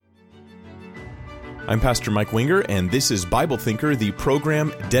I'm Pastor Mike Winger, and this is Bible Thinker, the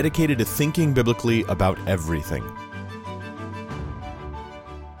program dedicated to thinking biblically about everything.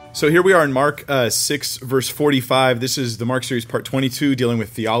 So here we are in Mark 6, verse 45. This is the Mark series, part 22, dealing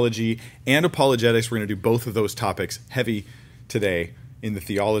with theology and apologetics. We're going to do both of those topics heavy today in the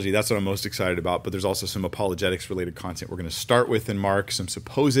theology. That's what I'm most excited about, but there's also some apologetics-related content we're going to start with in Mark, some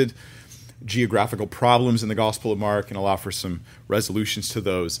supposed geographical problems in the Gospel of Mark, and allow for some resolutions to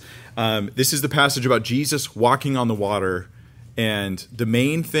those. This is the passage about Jesus walking on the water, and the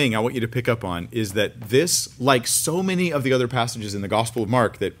main thing I want you to pick up on is that this, like so many of the other passages in the Gospel of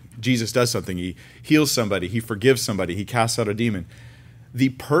Mark, that Jesus does something, he heals somebody, he forgives somebody, he casts out a demon. The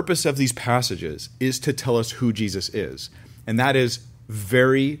purpose of these passages is to tell us who Jesus is, and that is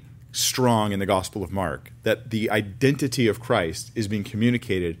very strong in the Gospel of Mark, that the identity of Christ is being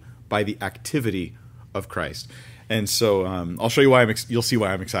communicated by the activity of Christ. And so I'll show you why you'll see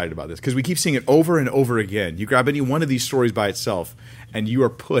why I'm excited about this, because we keep seeing it over and over again. You grab any one of these stories by itself, and you are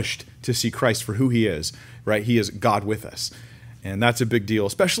pushed to see Christ for who he is, right? He is God with us. And that's a big deal,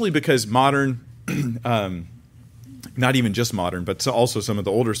 especially because modern, not even just modern, but also some of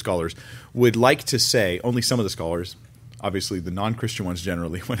the older scholars would like to say, only some of the scholars, obviously the non-Christian ones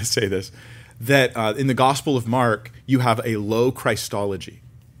generally want to say this, that in the Gospel of Mark, you have a low Christology.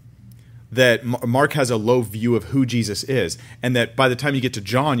 That Mark has a low view of who Jesus is, and that by the time you get to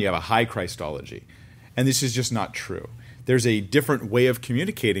John, you have a high Christology. And this is just not true. There's a different way of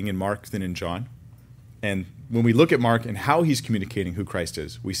communicating in Mark than in John. And when we look at Mark and how he's communicating who Christ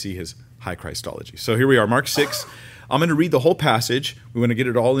is, we see his high Christology. So here we are, Mark 6. I'm going to read the whole passage. We want to get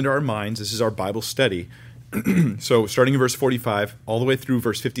it all into our minds. This is our Bible study. So starting in verse 45 all the way through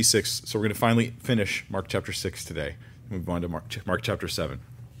verse 56. So we're going to finally finish Mark chapter 6 today. Move on to Mark chapter 7.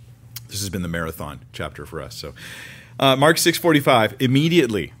 This has been the marathon chapter for us. So, Mark 6:45.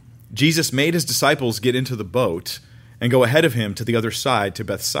 Immediately, Jesus made his disciples get into the boat and go ahead of him to the other side to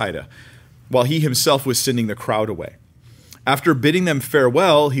Bethsaida, while he himself was sending the crowd away. After bidding them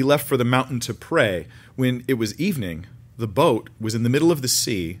farewell, he left for the mountain to pray. When it was evening, the boat was in the middle of the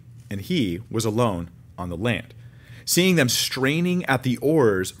sea, and he was alone on the land. Seeing them straining at the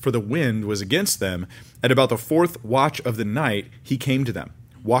oars, for the wind was against them, at about the fourth watch of the night, he came to them,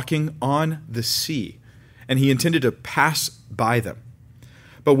 walking on the sea, and he intended to pass by them.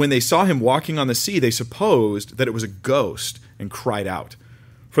 But when they saw him walking on the sea, they supposed that it was a ghost and cried out.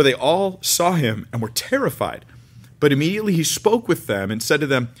 For they all saw him and were terrified. But immediately he spoke with them and said to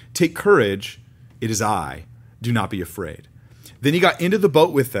them, "Take courage, it is I, do not be afraid." Then he got into the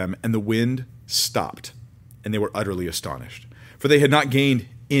boat with them, and the wind stopped, and they were utterly astonished. For they had not gained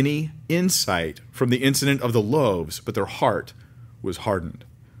any insight from the incident of the loaves, but their heart was hardened.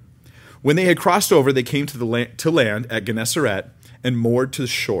 When they had crossed over, they came to land at Gennesaret and moored to the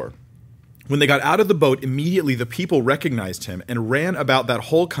shore. When they got out of the boat, immediately the people recognized him and ran about that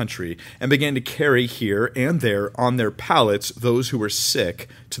whole country and began to carry here and there on their pallets those who were sick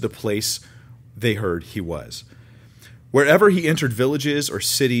to the place they heard he was. Wherever he entered villages or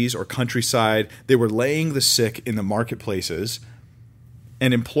cities or countryside, they were laying the sick in the marketplaces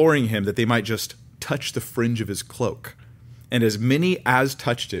and imploring him that they might just touch the fringe of his cloak. And as many as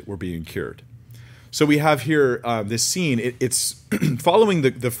touched it were being cured. So we have here this scene. It's following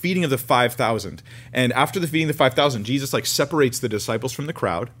the feeding of the 5,000. And after the feeding of the 5,000, Jesus separates the disciples from the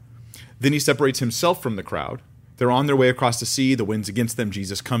crowd. Then he separates himself from the crowd. They're on their way across the sea. The wind's against them.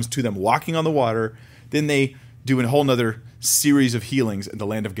 Jesus comes to them walking on the water. Then they do a whole other series of healings in the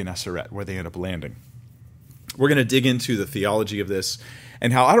land of Gennesaret, where they end up landing. We're going to dig into the theology of this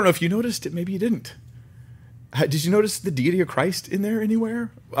and how, I don't know if you noticed it, maybe you didn't. Did you notice the deity of Christ in there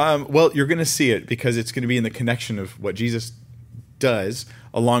anywhere? Well, you're going to see it because it's going to be in the connection of what Jesus does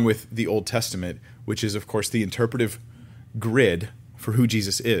along with the Old Testament, which is, of course, the interpretive grid for who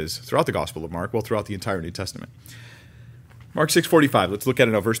Jesus is throughout the Gospel of Mark, well, throughout the entire New Testament. Mark 6:45, let's look at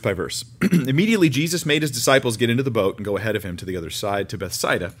it now verse by verse. Immediately Jesus made his disciples get into the boat and go ahead of him to the other side, to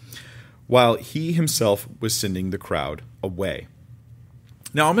Bethsaida, while he himself was sending the crowd away.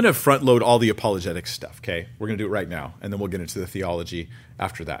 Now, I'm going to front load all the apologetic stuff, okay? We're going to do it right now, and then we'll get into the theology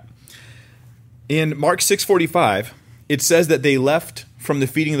after that. In Mark 6:45, it says that they left from the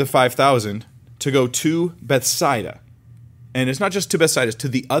feeding of the 5,000 to go to Bethsaida. And it's not just to Bethsaida, it's to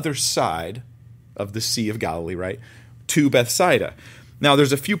the other side of the Sea of Galilee, right? To Bethsaida. Now,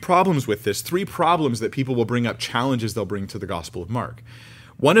 there's a few problems with this, 3 problems that people will bring up, challenges they'll bring to the Gospel of Mark.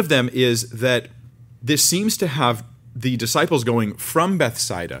 One of them is that this seems to have the disciples going from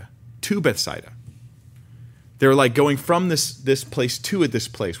Bethsaida to Bethsaida. They're going from this place to this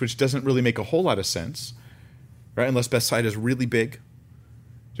place, which doesn't really make a whole lot of sense, right? Unless Bethsaida is really big.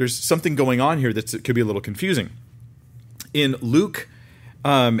 There's something going on here that could be a little confusing. In Luke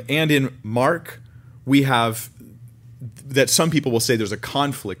and in Mark, we have that some people will say there's a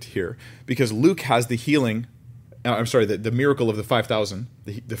conflict here because Luke has the healing, the miracle of the 5,000,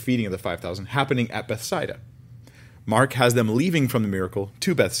 the feeding of the 5,000 happening at Bethsaida. Mark has them leaving from the miracle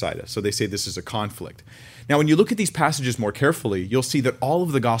to Bethsaida, so they say this is a conflict. Now, when you look at these passages more carefully, you'll see that all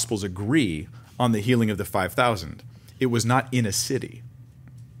of the Gospels agree on the healing of the 5,000. It was not in a city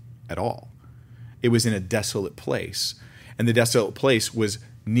at all. It was in a desolate place, and the desolate place was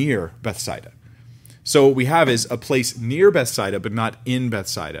near Bethsaida. So what we have is a place near Bethsaida, but not in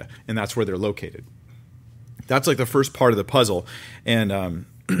Bethsaida, and that's where they're located. That's like the first part of the puzzle, and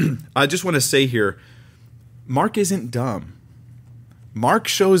I just want to say here, Mark isn't dumb. Mark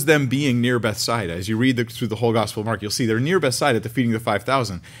shows them being near Bethsaida. As you read through the whole Gospel of Mark, you'll see they're near Bethsaida at the feeding of the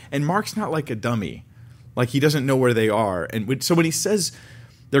 5,000, and Mark's not like a dummy. Like he doesn't know where they are, and so when he says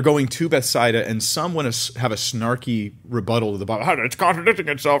they're going to Bethsaida, and some want to have a snarky rebuttal to the Bible, it's contradicting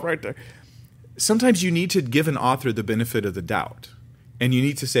itself right there. Sometimes you need to give an author the benefit of the doubt. And you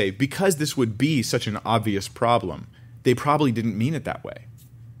need to say, because this would be such an obvious problem, they probably didn't mean it that way.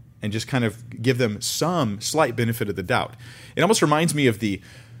 And just kind of give them some slight benefit of the doubt. It almost reminds me of the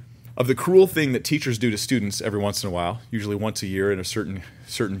cruel thing that teachers do to students every once in a while, usually once a year in a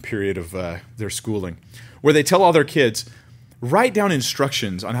certain period of their schooling, where they tell all their kids, write down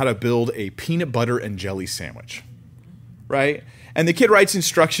instructions on how to build a peanut butter and jelly sandwich. Right? And the kid writes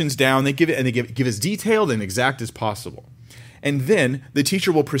instructions down. They give as detailed and exact as possible. And then the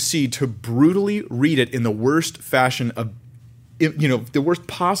teacher will proceed to brutally read it in the worst fashion of, the worst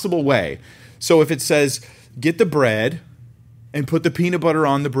possible way. So if it says, get the bread and put the peanut butter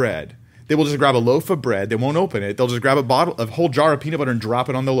on the bread, they will just grab a loaf of bread. They won't open it. They'll just grab a whole jar of peanut butter and drop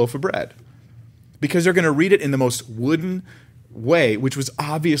it on the loaf of bread. Because they're going to read it in the most wooden way, which was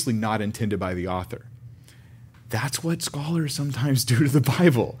obviously not intended by the author. That's what scholars sometimes do to the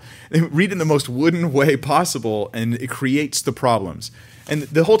Bible. They read it in the most wooden way possible, and it creates the problems. And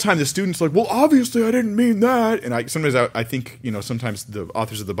the whole time the student's like, well, obviously I didn't mean that. And I think, sometimes the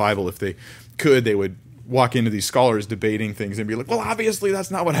authors of the Bible, if they could, they would walk into these scholars debating things and be like, well, obviously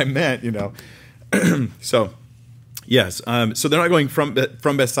that's not what I meant, So, yes. So they're not going from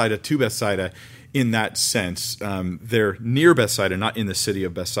Bethsaida to Bethsaida in that sense. They're near Bethsaida, not in the city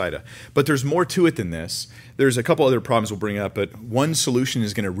of Bethsaida. But there's more to it than this. There's a couple other problems we'll bring up, but one solution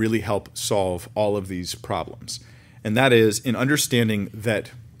is going to really help solve all of these problems. And that is in understanding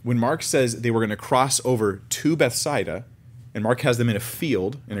that when Mark says they were going to cross over to Bethsaida, and Mark has them in a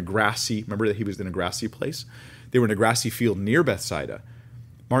field, remember that he was in a grassy place? They were in a grassy field near Bethsaida.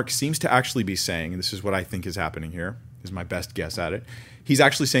 Mark seems to actually be saying, and this is what I think is happening here, is my best guess at it, he's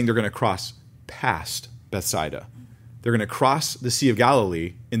actually saying they're going to cross past Bethsaida. They're going to cross the Sea of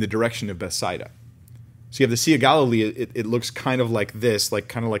Galilee in the direction of Bethsaida. So you have the Sea of Galilee, it looks kind of like this,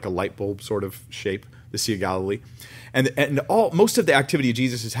 kind of like a light bulb sort of shape, the Sea of Galilee. And most of the activity of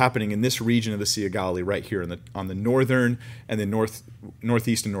Jesus is happening in this region of the Sea of Galilee right here on the northern and the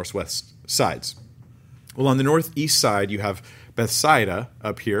northeast and northwest sides. Well, on the northeast side, you have Bethsaida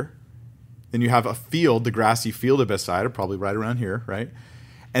up here. Then you have a field, the grassy field of Bethsaida, probably right around here, right?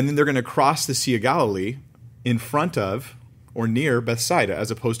 And then they're going to cross the Sea of Galilee in front of or near Bethsaida,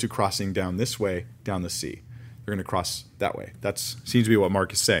 as opposed to crossing down this way, down the sea. They're going to cross that way. That seems to be what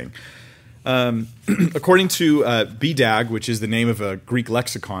Mark is saying. According to BDAG, which is the name of a Greek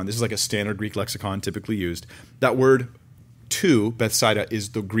lexicon, this is like a standard Greek lexicon typically used, that word to Bethsaida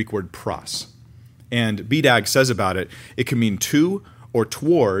is the Greek word pros. And BDAG says about it, it can mean to or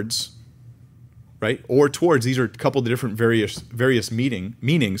towards, right? Or towards. These are a couple of different various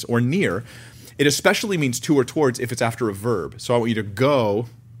meanings, or near. It especially means to or towards if it's after a verb. So I want you to go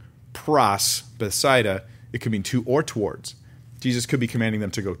pros Bethsaida. It could mean to or towards. Jesus could be commanding them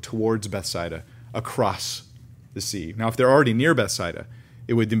to go towards Bethsaida, across the sea. Now, if they're already near Bethsaida,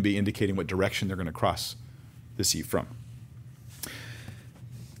 it would then be indicating what direction they're going to cross the sea from.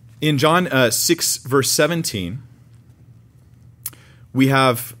 In John 6, verse 17, we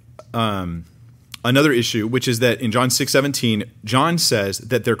have another issue, which is that in John 6:17, John says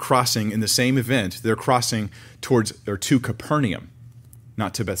that they're crossing in the same event. They're crossing to Capernaum,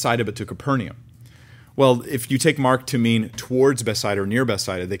 not to Bethsaida, but to Capernaum. Well, if you take Mark to mean towards Bethsaida or near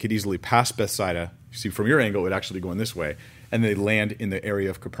Bethsaida, they could easily pass Bethsaida. You see, from your angle, it would actually go in this way, and they land in the area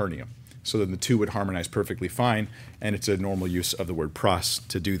of Capernaum. So then the two would harmonize perfectly fine, and it's a normal use of the word pros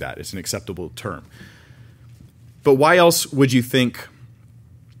to do that. It's an acceptable term. But why else would you think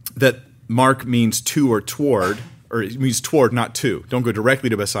that Mark means to or toward, or it means toward, not to? Don't go directly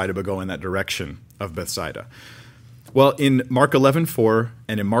to Bethsaida, but go in that direction of Bethsaida. Well, in Mark 11:4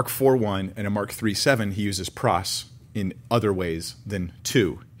 and in Mark 4:1 and in Mark 3:7, he uses pros in other ways than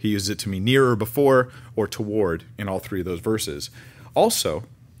to. He uses it to mean near or before or toward in all three of those verses. Also,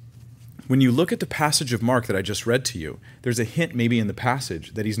 when you look at the passage of Mark that I just read to you, there's a hint maybe in the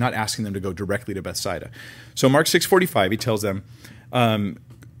passage that he's not asking them to go directly to Bethsaida. So Mark 6:45, he tells them,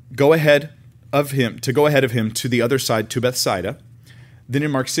 go ahead of him to the other side to Bethsaida. Then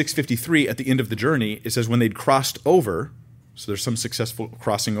in Mark 6:53, at the end of the journey, it says when they'd crossed over, so there's some successful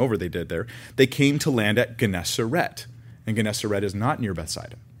crossing over they did there, they came to land at Gennesaret. And Gennesaret is not near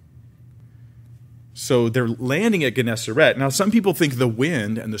Bethsaida. So they're landing at Gennesaret. Now, some people think the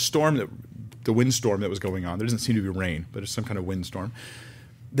wind and the windstorm that was going on, there doesn't seem to be rain, but it's some kind of windstorm,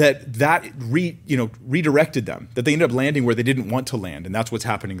 that redirected them, that they ended up landing where they didn't want to land, and that's what's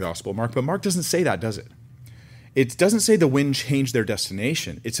happening in the Gospel of Mark. But Mark doesn't say that, does it? It doesn't say the wind changed their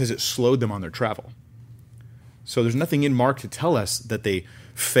destination. It says it slowed them on their travel. So there's nothing in Mark to tell us that they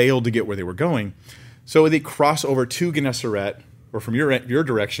failed to get where they were going. So they cross over to Gennesaret, or from your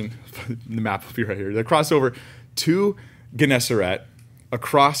direction, the map will be right here. They cross over to Gennesaret,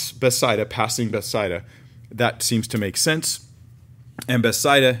 across Bethsaida, passing Bethsaida. That seems to make sense. And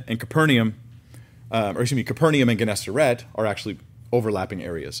Bethsaida and Capernaum and Gennesaret are actually overlapping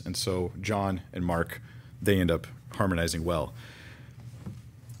areas. And so John and Mark, they end up harmonizing well.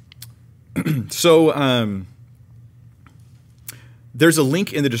 So there's a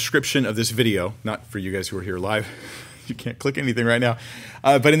link in the description of this video, not for you guys who are here live. You can't click anything right now.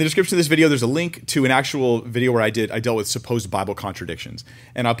 But in the description of this video, there's a link to an actual video where I dealt with supposed Bible contradictions.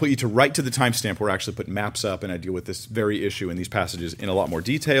 And I'll put you right to the timestamp where I actually put maps up and I deal with this very issue in these passages in a lot more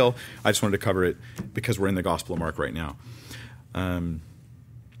detail. I just wanted to cover it because we're in the Gospel of Mark right now.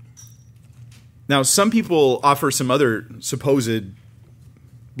 Now, some people offer some other supposed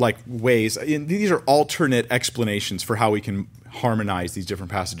ways. These are alternate explanations for how we can harmonize these different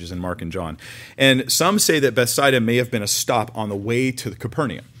passages in Mark and John. And some say that Bethsaida may have been a stop on the way to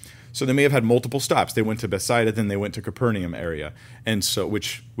Capernaum. So they may have had multiple stops. They went to Bethsaida, then they went to Capernaum area, and so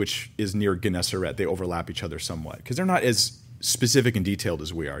which is near Gennesaret. They overlap each other somewhat because they're not as specific and detailed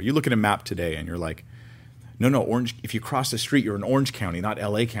as we are. You look at a map today and you're like, no, Orange. If you cross the street, you're in Orange County, not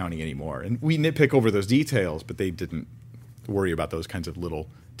LA County anymore. And we nitpick over those details, but they didn't worry about those kinds of little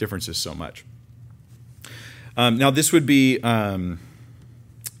differences so much. Now, this would be a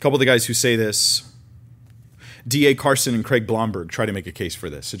couple of the guys who say this. D.A. Carson and Craig Blomberg try to make a case for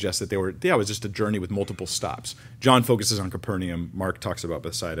this, suggest that it was just a journey with multiple stops. John focuses on Capernaum. Mark talks about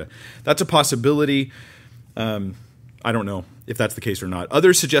Bethsaida. That's a possibility. I don't know if that's the case or not.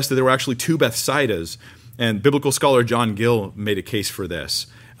 Others suggest that there were actually two Bethsaidas, and biblical scholar John Gill made a case for this.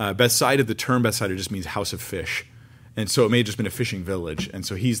 Bethsaida, the term Bethsaida just means house of fish. And so it may have just been a fishing village. And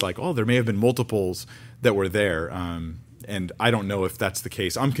so he's like, there may have been multiples that were there. And I don't know if that's the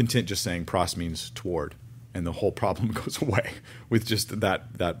case. I'm content just saying pros means toward. And the whole problem goes away with just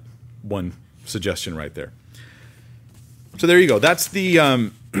that one suggestion right there. So there you go. That's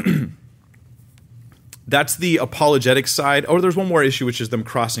the that's the apologetic side. Oh, there's one more issue, which is them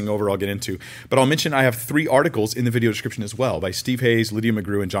crossing over I'll get into. But I'll mention I have 3 articles in the video description as well by Steve Hayes, Lydia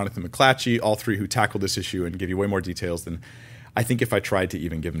McGrew, and Jonathan McClatchy, all 3 who tackled this issue and give you way more details than I think if I tried to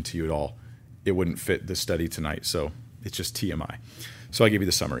even give them to you at all, it wouldn't fit the study tonight. So it's just TMI. So I give you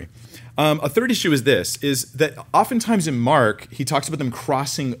the summary. A third issue is that oftentimes in Mark, he talks about them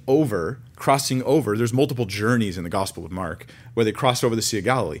crossing over. There's multiple journeys in the Gospel of Mark where they crossed over the Sea of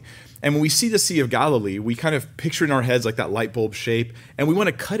Galilee. And when we see the Sea of Galilee, we kind of picture in our heads like that light bulb shape, and we want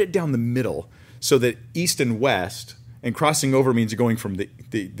to cut it down the middle so that east and west, and crossing over means you're going from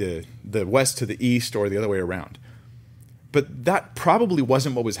the west to the east or the other way around. But that probably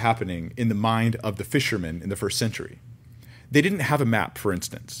wasn't what was happening in the mind of the fishermen in the first century. They didn't have a map, for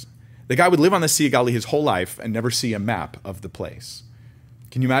instance. The guy would live on the Sea of Galilee his whole life and never see a map of the place.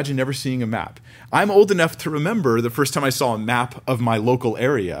 Can you imagine never seeing a map? I'm old enough to remember the first time I saw a map of my local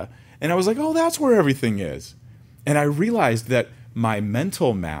area, and I was like, oh, that's where everything is. And I realized that my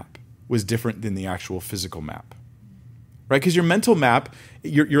mental map was different than the actual physical map. Right? Because your mental map,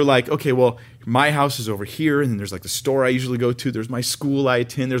 you're like, okay, well, my house is over here, and then there's like the store I usually go to, there's my school I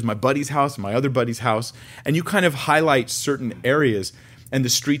attend, there's my buddy's house, my other buddy's house, and you kind of highlight certain areas and the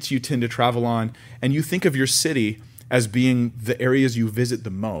streets you tend to travel on, and you think of your city as being the areas you visit the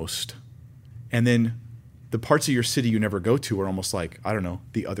most, and then the parts of your city you never go to are almost like, I don't know,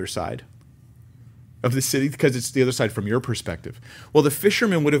 the other side of the city, because it's the other side from your perspective. Well, the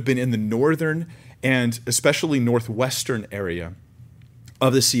fishermen would have been in the northern and especially northwestern area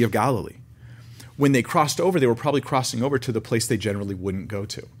of the Sea of Galilee. When they crossed over, they were probably crossing over to the place they generally wouldn't go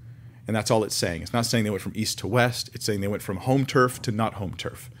to. And And that's all it's saying. It's not saying they went from east to west. It's saying they went from home turf to not home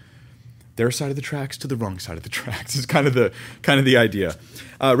turf. Their side of the tracks to the wrong side of the tracks is kind of the idea.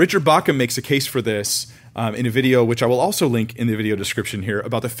 Richard Bauckham makes a case for this in a video, which I will also link in the video description here,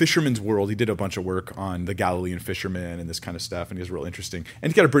 about the fisherman's world. He did a bunch of work on the Galilean fishermen and this kind of stuff, and he was real interesting.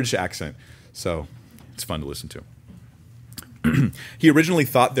 And he's got a British accent, so it's fun to listen to. He originally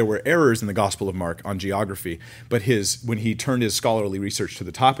thought there were errors in the Gospel of Mark on geography, but when he turned his scholarly research to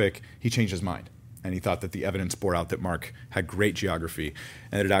the topic, he changed his mind. And he thought that the evidence bore out that Mark had great geography,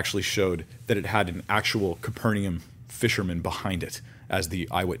 and that it actually showed that it had an actual Capernaum fisherman behind it as the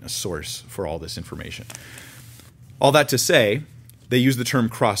eyewitness source for all this information. All that to say, they use the term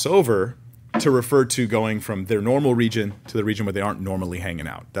crossover to refer to going from their normal region to the region where they aren't normally hanging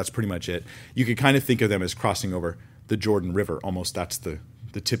out. That's pretty much it. You could kind of think of them as crossing over the Jordan River. Almost that's the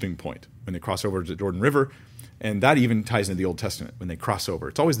tipping point when they cross over to the Jordan River. And that even ties into the Old Testament. When they cross over,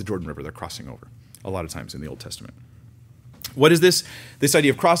 it's always the Jordan River they're crossing over a lot of times in the Old Testament. What is this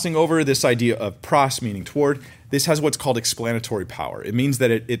idea of crossing over, this idea of pros, meaning toward? This has what's called explanatory power. It means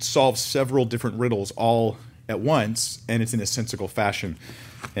that it solves several different riddles all at once, and it's in a sensical fashion.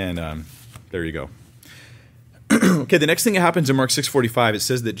 And there you go. Okay, the next thing that happens in Mark 6:45, it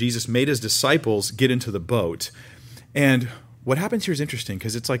says that Jesus made his disciples get into the boat. And what happens here is interesting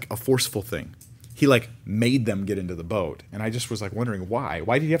because it's like a forceful thing. He made them get into the boat. And I just was wondering why.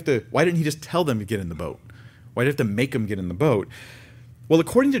 Why didn't he just tell them to get in the boat? Why did he have to make them get in the boat? Well,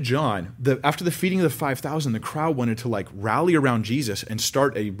 according to John, after the feeding of the 5,000, the crowd wanted to rally around Jesus and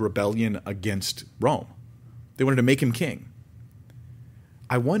start a rebellion against Rome. They wanted to make him king.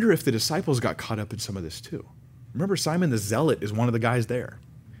 I wonder if the disciples got caught up in some of this too. Remember, Simon the Zealot is one of the guys there.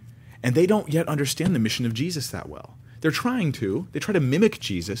 And they don't yet understand the mission of Jesus that well. They're trying to. They try to mimic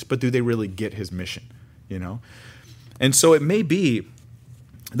Jesus, but do they really get his mission? And so it may be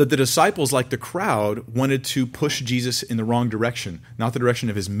that the disciples, like the crowd, wanted to push Jesus in the wrong direction, not the direction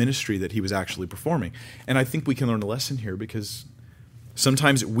of his ministry that he was actually performing. And I think we can learn a lesson here because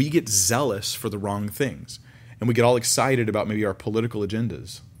sometimes we get zealous for the wrong things, and we get all excited about maybe our political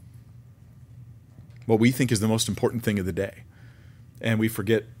agendas, what we think is the most important thing of the day. And we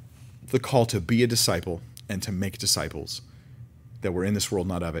forget the call to be a disciple and to make disciples, that we're in this world,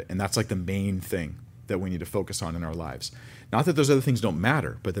 not of it. And that's the main thing that we need to focus on in our lives. Not that those other things don't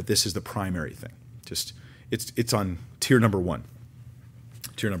matter, but that this is the primary thing. Just it's on tier number one.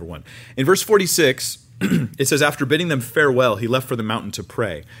 Tier number one. In verse 46, it says, after bidding them farewell, he left for the mountain to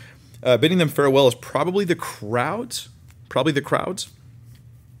pray. Bidding them farewell is probably the crowds.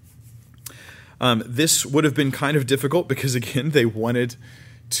 This would have been kind of difficult because, again, they wanted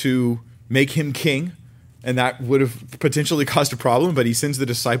to make him king, and that would have potentially caused a problem, but he sends the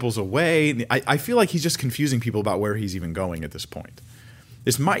disciples away. I feel like he's just confusing people about where he's even going at this point.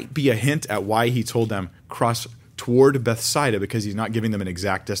 This might be a hint at why he told them cross toward Bethsaida, because he's not giving them an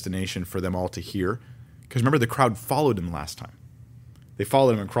exact destination for them all to hear. Because remember, the crowd followed him last time. They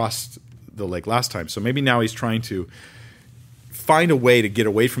followed him across the lake last time. So maybe now he's trying to find a way to get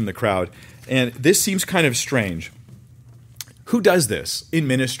away from the crowd. And this seems kind of strange. Who does this in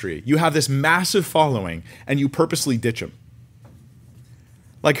ministry? You have this massive following and you purposely ditch them.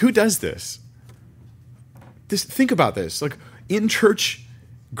 Who does this? Think about this. In church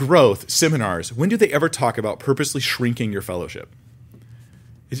growth seminars, when do they ever talk about purposely shrinking your fellowship?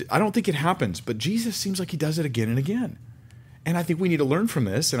 I don't think it happens, but Jesus seems like he does it again and again. And I think we need to learn from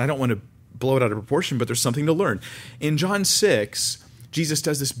this, and I don't want to blow it out of proportion, but there's something to learn. In John 6, Jesus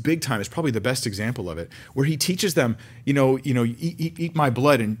does this big time. It's probably the best example of it, where he teaches them, eat my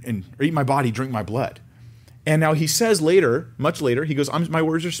blood or eat my body, drink my blood. And now he says later, much later, he goes, my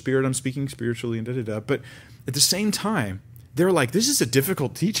words are spirit, I'm speaking spiritually, and da-da-da. But at the same time, they're like, this is a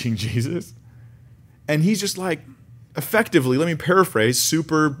difficult teaching, Jesus. And he's just effectively, let me paraphrase,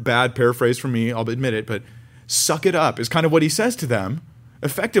 super bad paraphrase from me, I'll admit it, but suck it up is kind of what he says to them.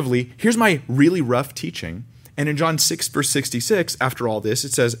 Effectively, here's my really rough teaching. And in John 6, verse 66, after all this,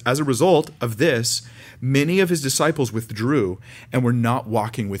 it says, as a result of this, many of his disciples withdrew and were not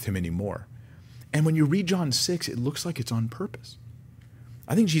walking with him anymore. And when you read John 6, it looks like it's on purpose.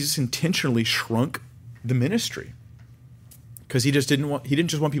 I think Jesus intentionally shrunk the ministry because he didn't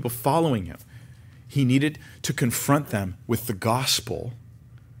just want people following him. He needed to confront them with the gospel,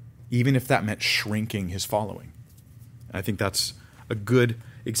 even if that meant shrinking his following. I think that's a good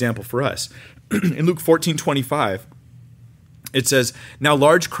example for us. In Luke 14:25, it says, now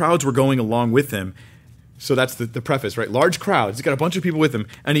large crowds were going along with him. So that's the preface, right? Large crowds. He's got a bunch of people with him.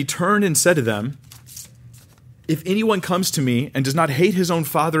 And he turned and said to them, if anyone comes to me and does not hate his own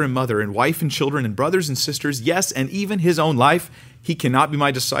father and mother and wife and children and brothers and sisters, yes, and even his own life, he cannot be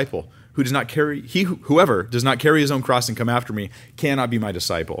my disciple. whoever does not carry his own cross and come after me cannot be my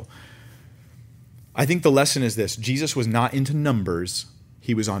disciple. I think the lesson is this: Jesus was not into numbers,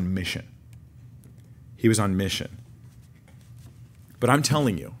 he was on mission. He was on mission. But I'm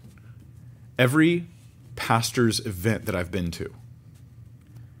telling you, every pastor's event that I've been to,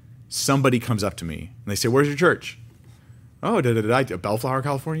 somebody comes up to me and they say, "Where's your church?" "Oh, Bellflower,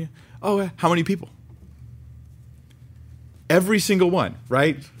 California." "Oh, how many people?" Every single one,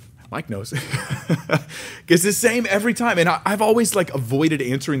 right? Mike knows. It's the same every time. And I've always avoided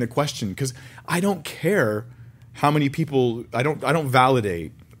answering the question because I don't care how many people. I don't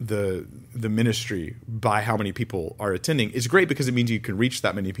validate the ministry by how many people are attending. It's great because it means you can reach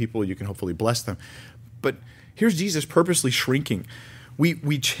that many people. You can hopefully bless them. But here's Jesus purposely shrinking.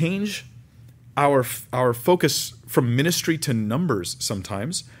 We change our focus from ministry to numbers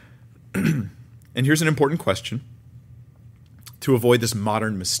sometimes. And here's an important question to avoid this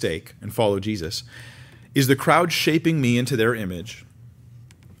modern mistake and follow Jesus. Is the crowd shaping me into their image,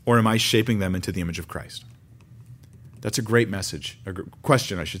 or am I shaping them into the image of Christ? That's a great message, a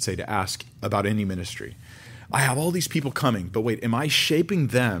question, I should say, to ask about any ministry. I have all these people coming, but wait, am I shaping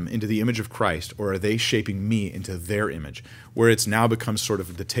them into the image of Christ, or are they shaping me into their image? Where it's now become sort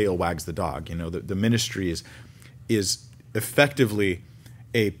of the tail wags the dog. The ministry is effectively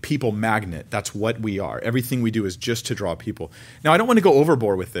a people magnet. That's what we are. Everything we do is just to draw people. Now, I don't want to go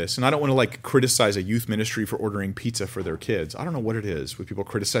overboard with this, and I don't want to criticize a youth ministry for ordering pizza for their kids. I don't know what it is with people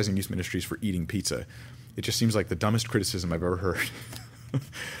criticizing youth ministries for eating pizza. It just seems like the dumbest criticism I've ever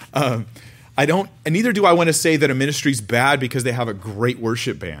heard. And neither do I want to say that a ministry's bad because they have a great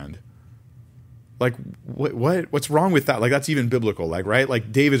worship band. What's wrong with that? That's even biblical, right?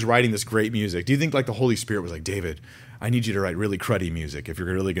 David's writing this great music. Do you think the Holy Spirit was like, "David, I need you to write really cruddy music. If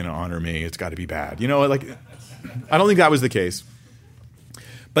you're really going to honor me, it's got to be bad." I don't think that was the case.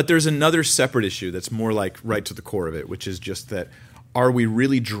 But there's another separate issue that's more right to the core of it, which is just that, are we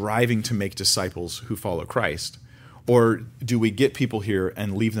really driving to make disciples who follow Christ? Or do we get people here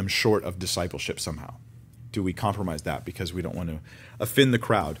and leave them short of discipleship somehow? Do we compromise that because we don't want to offend the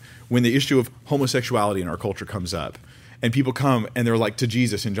crowd? When the issue of homosexuality in our culture comes up, and people come and they're to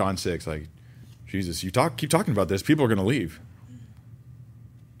Jesus in John 6, "Jesus, you keep talking about this, people are going to leave."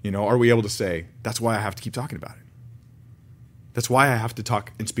 Are we able to say, that's why I have to keep talking about it? That's why I have to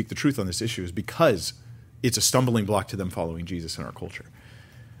talk and speak the truth on this issue, is because it's a stumbling block to them following Jesus in our culture.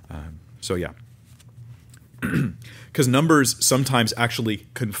 Because numbers sometimes actually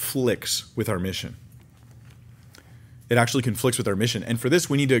conflicts with our mission. It actually conflicts with our mission. And for this,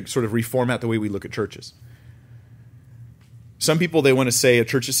 we need to sort of reformat the way we look at churches. Some people, they want to say a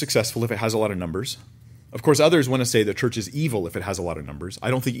church is successful if it has a lot of numbers. Of course, others want to say the church is evil if it has a lot of numbers.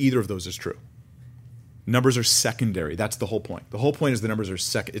 I don't think either of those is true. Numbers are secondary. That's the whole point. The whole point is the numbers are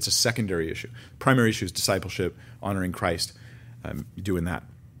it's a secondary issue. Primary issue is discipleship, honoring Christ, doing that.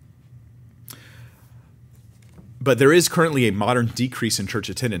 But there is currently a modern decrease in church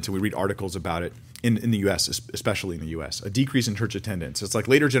attendance, and we read articles about it in the U.S., especially in the U.S., a decrease in church attendance. It's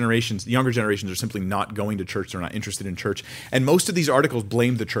later generations, the younger generations are simply not going to church. They're not interested in church. And most of these articles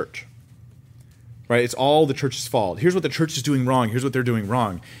blame the church, right? It's all the church's fault. Here's what the church is doing wrong. Here's what they're doing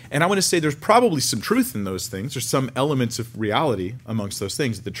wrong. And I want to say there's probably some truth in those things. There's some elements of reality amongst those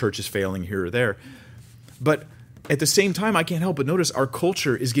things, that the church is failing here or there. But at the same time, I can't help but notice our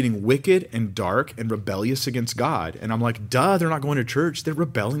culture is getting wicked and dark and rebellious against God. And I'm like, duh, they're not going to church. They're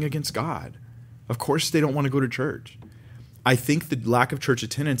rebelling against God. Of course they don't want to go to church. I think the lack of church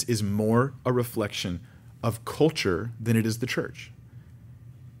attendance is more a reflection of culture than it is the church.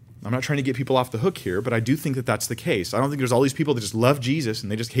 I'm not trying to get people off the hook here, but I do think that that's the case. I don't think there's all these people that just love Jesus and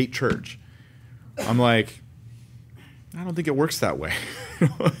they just hate church. I'm like, I don't think it works that way.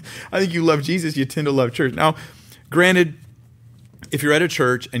 I think you love Jesus, you tend to love church. Now, granted, if you're at a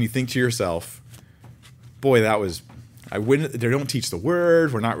church and you think to yourself, boy, they don't teach the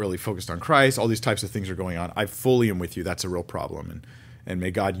word, we're not really focused on Christ, all these types of things are going on, I fully am with you. That's a real problem. And may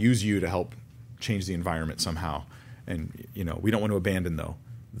God use you to help change the environment somehow. And, we don't want to abandon, though,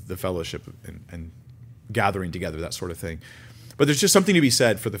 the fellowship and gathering together, that sort of thing. But there's just something to be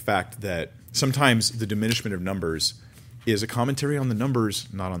said for the fact that sometimes the diminishment of numbers is a commentary on the numbers,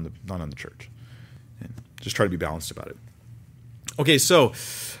 not on the church. And just try to be balanced about it. Okay, so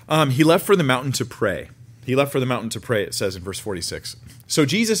he left for the mountain to pray. He left for the mountain to pray, it says in verse 46. So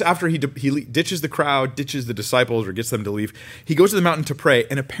Jesus, after he ditches the crowd, ditches the disciples, or gets them to leave, he goes to the mountain to pray,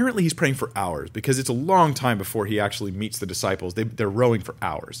 and apparently he's praying for hours, because it's a long time before he actually meets the disciples. They're rowing for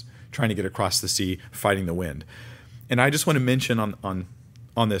hours, trying to get across the sea, fighting the wind. And I just want to mention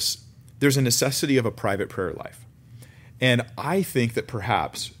on this, there's a necessity of a private prayer life. And I think that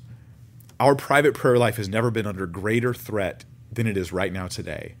perhaps our private prayer life has never been under greater threat than it is right now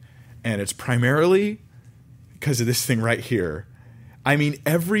today. And it's primarily because of this thing right here. I mean,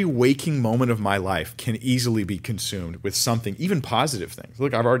 every waking moment of my life can easily be consumed with something, even positive things.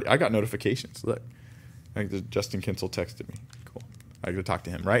 Look, I got notifications. Look, I think Justin Kinsel texted me. Cool. I got to talk to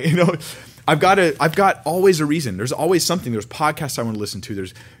him, right? I've got always a reason. There's always something. There's podcasts I want to listen to.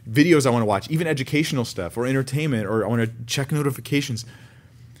 There's videos I want to watch, even educational stuff or entertainment, or I want to check notifications.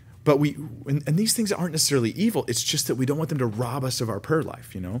 But and these things aren't necessarily evil. It's just that we don't want them to rob us of our prayer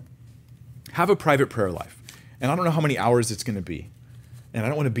life, Have a private prayer life. And I don't know how many hours it's going to be. And I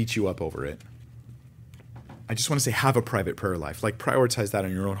don't want to beat you up over it. I just want to say have a private prayer life. Like prioritize that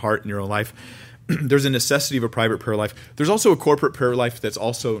in your own heart and your own life. There's a necessity of a private prayer life. There's also a corporate prayer life that's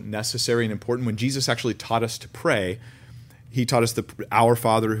also necessary and important. When Jesus actually taught us to pray, he taught us Our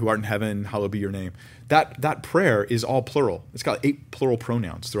Father who art in heaven, hallowed be your name. That prayer is all plural. It's got 8 plural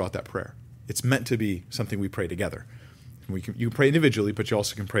pronouns throughout that prayer. It's meant to be something we pray together. You can pray individually, but you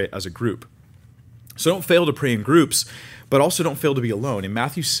also can pray as a group. So don't fail to pray in groups, but also don't fail to be alone. In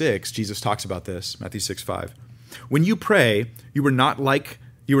Matthew 6, Jesus talks about this, Matthew 6:5. When you pray, you are not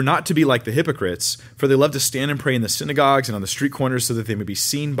to be like the hypocrites, for they love to stand and pray in the synagogues and on the street corners so that they may be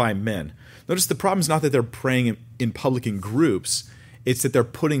seen by men. Notice the problem is not that they're praying in public in groups, it's that they're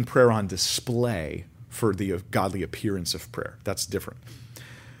putting prayer on display for the godly appearance of prayer. That's different.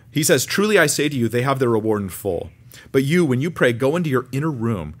 He says, truly I say to you, they have their reward in full. But you, when you pray, go into your inner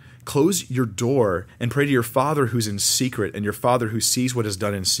room, close your door, and pray to your Father who's in secret, and your Father who sees what is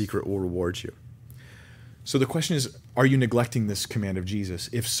done in secret will reward you. So the question is, are you neglecting this command of Jesus?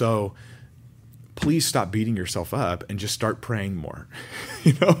 If so, please stop beating yourself up and just start praying more.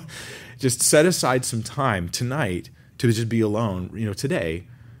 Just set aside some time tonight to just be alone, today.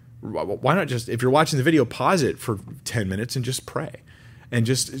 Why not just, if you're watching the video, pause it for 10 minutes and just pray. And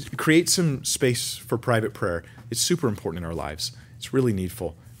just create some space for private prayer. It's super important in our lives. It's really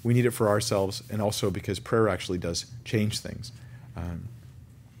needful. We need it for ourselves, and also because prayer actually does change things.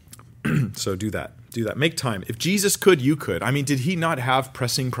 So do that. Do that. Make time. If Jesus could, you could. I mean, did he not have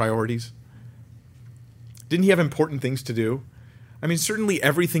pressing priorities? Didn't he have important things to do? I mean, certainly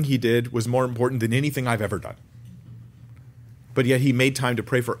everything he did was more important than anything I've ever done. But yet he made time to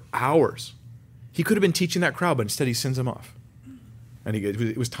pray for hours. He could have been teaching that crowd, but instead he sends them off. And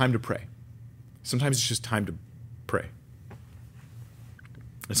it was time to pray. Sometimes it's just time to pray.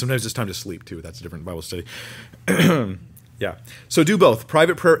 And sometimes it's time to sleep too. That's a different Bible study. Yeah. So do both,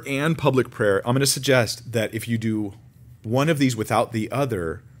 private prayer and public prayer. I'm going to suggest that if you do one of these without the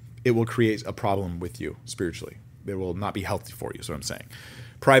other, it will create a problem with you spiritually. It will not be healthy for you, is what I'm saying.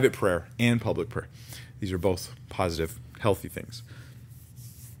 Private prayer and public prayer. These are both positive, healthy things.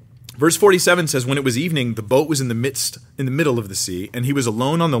 Verse 47 says, when it was evening, the boat was in the middle of the sea, and he was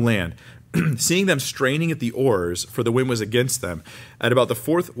alone on the land. Seeing them straining at the oars, for the wind was against them, at about the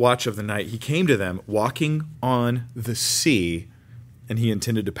 4th watch of the night, he came to them, walking on the sea, and he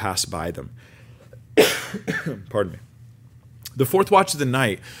intended to pass by them. Pardon me. The 4th watch of the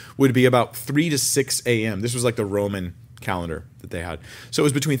night would be about 3 to 6 a.m. This was like the Roman calendar that they had. So it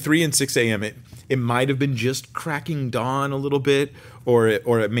was between 3 and 6 a.m. It might have been just cracking dawn a little bit, or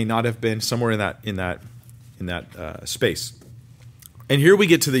it may not have been, somewhere in that space. And here we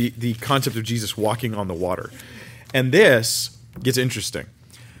get to the concept of Jesus walking on the water. And this gets interesting.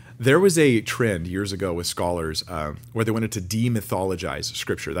 There was a trend years ago with scholars where they wanted to demythologize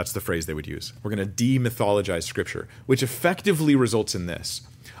Scripture. That's the phrase they would use. We're going to demythologize Scripture, which effectively results in this: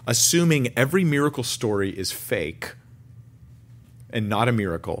 assuming every miracle story is fake and not a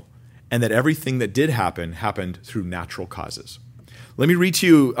miracle, and that everything that did happen happened through natural causes. Let me read to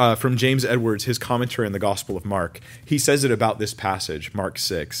you from James Edwards, his commentary on the Gospel of Mark. He says it about this passage, Mark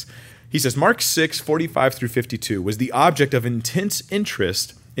 6. He says, Mark 6, 45 through 52 was the object of intense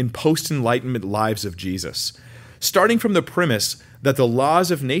interest in post-Enlightenment lives of Jesus, starting from the premise that the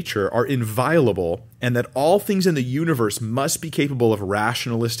laws of nature are inviolable and that all things in the universe must be capable of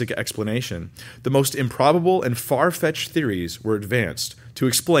rationalistic explanation. The most improbable and far-fetched theories were advanced to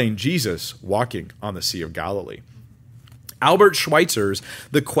explain Jesus walking on the Sea of Galilee. Albert Schweitzer's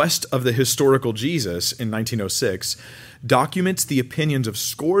The Quest of the Historical Jesus in 1906 documents the opinions of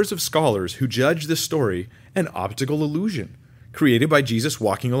scores of scholars who judge this story an optical illusion created by Jesus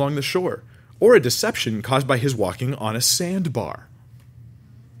walking along the shore, or a deception caused by his walking on a sandbar.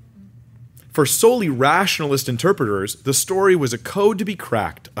 For solely rationalist interpreters, the story was a code to be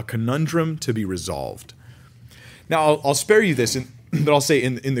cracked, a conundrum to be resolved. Now, I'll spare you this. but I'll say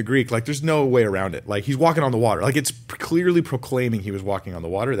in the Greek, like there's no way around it. Like he's walking on the water. Like it's clearly proclaiming he was walking on the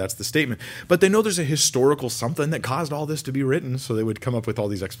water. That's the statement. But they know there's a historical something that caused all this to be written, so they would come up with all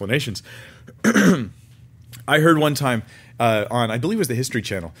these explanations. I heard one time on, I believe it was the History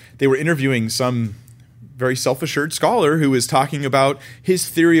Channel, they were interviewing some very self-assured scholar who was talking about his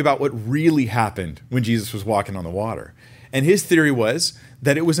theory about what really happened when Jesus was walking on the water. And his theory was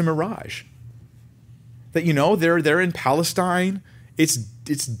that it was a mirage. That, you know, they're in Palestine, it's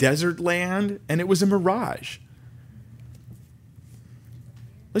desert land, and it was a mirage.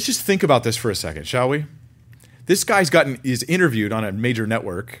 Let's just think about this for a second, shall we? This guy's is interviewed on a major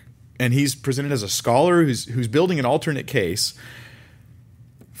network, and he's presented as a scholar who's building an alternate case.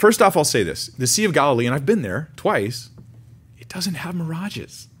 First off, I'll say this. The Sea of Galilee, and I've been there twice, it doesn't have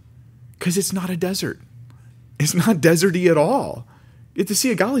mirages because it's not a desert. It's not deserty at all. The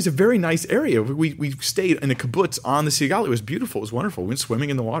Sea of Galilee is a very nice area. We stayed in a kibbutz on the Sea of Galilee. It was beautiful. It was wonderful. We went swimming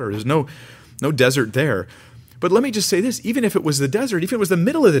in the water. There's no desert there. But let me just say this. Even if it was the desert, even if it was the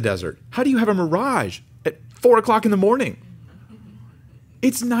middle of the desert, how do you have a mirage at 4 o'clock in the morning?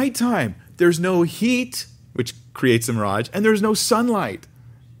 It's nighttime. There's no heat, which creates the mirage, and there's no sunlight,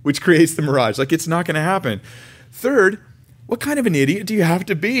 which creates the mirage. Like, it's not going to happen. Third, what kind of an idiot do you have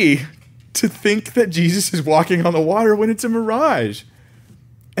to be to think that Jesus is walking on the water when it's a mirage?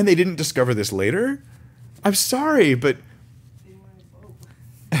 And they didn't discover this later? I'm sorry, but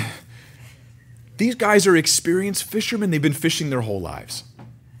these guys are experienced fishermen. They've been fishing their whole lives.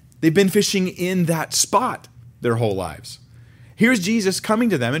 They've been fishing in that spot their whole lives. Here's Jesus coming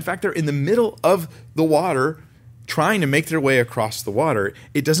to them. In fact, they're in the middle of the water trying to make their way across the water.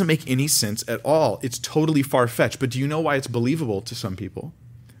 It doesn't make any sense at all. It's totally far-fetched. But do you know why it's believable to some people?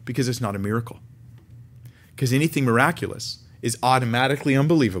 Because it's not a miracle. Because anything miraculous is automatically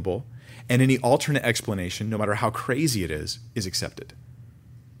unbelievable, and any alternate explanation, no matter how crazy it is accepted.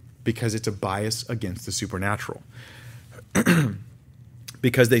 Because it's a bias against the supernatural.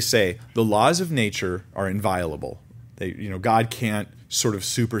 Because they say the laws of nature are inviolable. God can't sort of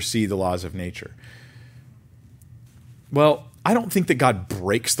supersede the laws of nature. Well, I don't think that God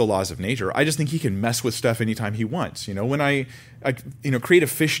breaks the laws of nature. I just think he can mess with stuff anytime he wants. When I create a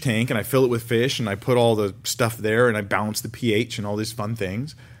fish tank and I fill it with fish and I put all the stuff there and I balance the pH and all these fun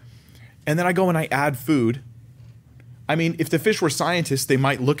things, and then I go and I add food. I mean, if the fish were scientists, they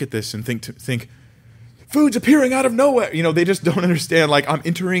might look at this and think food's appearing out of nowhere. They just don't understand. Like,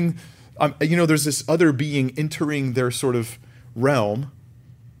 there's this other being entering their sort of realm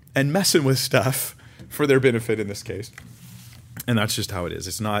and messing with stuff for their benefit in this case. And that's just how it is.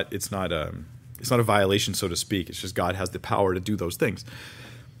 It's not a violation, so to speak. It's just God has the power to do those things.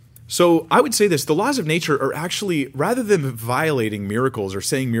 So I would say this: the laws of nature are actually, rather than violating miracles or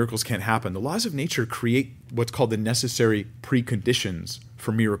saying miracles can't happen, the laws of nature create what's called the necessary preconditions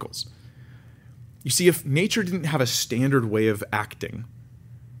for miracles. You see, if nature didn't have a standard way of acting,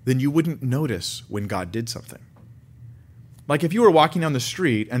 then you wouldn't notice when God did something. Like if you were walking down the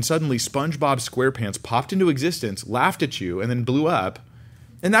street and suddenly SpongeBob SquarePants popped into existence, laughed at you, and then blew up,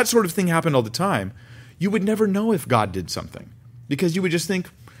 and that sort of thing happened all the time, you would never know if God did something. Because you would just think,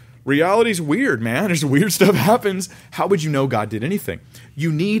 reality's weird, man. There's weird stuff happens. How would you know God did anything?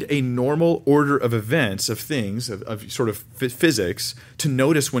 You need a normal order of events, of things, of sort of physics, to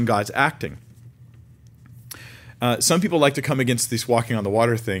notice when God's acting. Some people like to come against this walking on the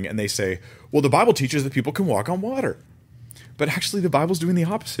water thing, and they say, well, the Bible teaches that people can walk on water. But actually, the Bible's doing the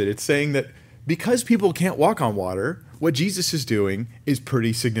opposite. It's saying that because people can't walk on water, what Jesus is doing is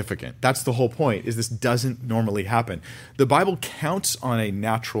pretty significant. That's the whole point, is this doesn't normally happen. The Bible counts on a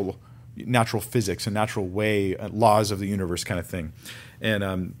natural physics, a natural way, laws of the universe kind of thing.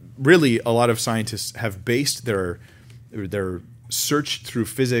 And really, a lot of scientists have based their search through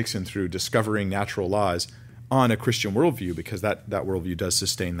physics and through discovering natural laws on a Christian worldview, because that worldview does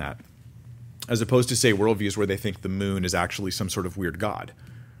sustain that. As opposed to, say, worldviews where they think the moon is actually some sort of weird god,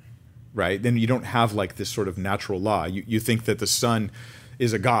 right? Then you don't have like this sort of natural law. You think that the sun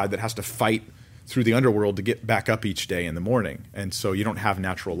is a god that has to fight through the underworld to get back up each day in the morning. And so you don't have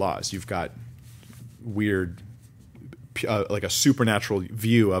natural laws. You've got weird, like a supernatural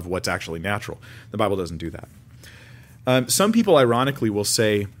view of what's actually natural. The Bible doesn't do that. Some people, ironically, will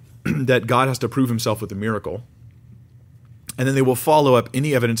say that God has to prove himself with a miracle. And then they will follow up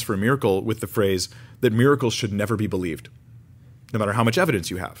any evidence for a miracle with the phrase that miracles should never be believed, no matter how much evidence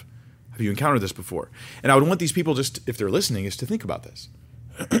you have. Have you encountered this before? And I would want these people, just if they're listening, is to think about this.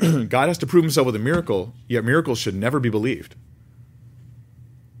 God has to prove himself with a miracle, yet miracles should never be believed.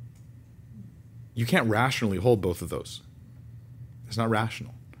 You can't rationally hold both of those. It's not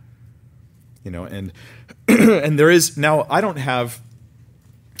rational. And and there is now. I don't have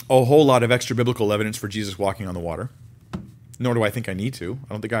a whole lot of extra biblical evidence for Jesus walking on the water, nor do I think I need to.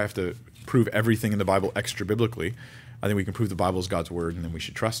 I don't think I have to prove everything in the Bible extra biblically. I think we can prove the Bible is God's word, and then we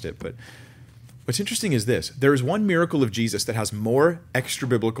should trust it. But what's interesting is this: there is one miracle of Jesus that has more extra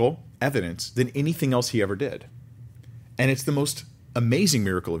biblical evidence than anything else he ever did, and it's the most amazing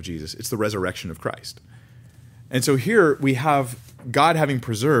miracle of Jesus. It's the resurrection of Christ. And so here we have God having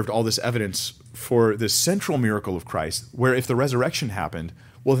preserved all this evidence for this central miracle of Christ, where if the resurrection happened,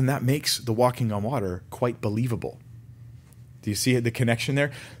 well, then that makes the walking on water quite believable. Do you see the connection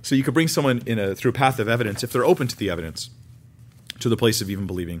there? So you could bring someone through a path of evidence, if they're open to the evidence, to the place of even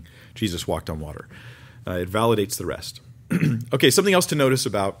believing Jesus walked on water. It validates the rest. Okay, something else to notice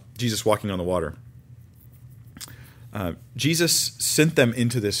about Jesus walking on the water. Jesus sent them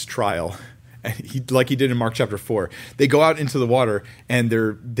into this trial, and like he did in Mark chapter 4. They go out into the water, and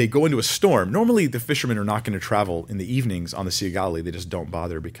they go into a storm. Normally, the fishermen are not going to travel in the evenings on the Sea of Galilee. They just don't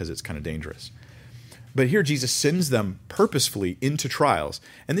bother because it's kind of dangerous. But here, Jesus sends them purposefully into trials.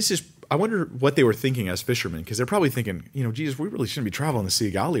 And this is, I wonder what they were thinking as fishermen, because they're probably thinking, Jesus, we really shouldn't be traveling the Sea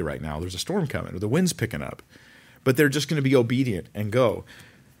of Galilee right now. There's a storm coming, or the wind's picking up. But they're just going to be obedient and go.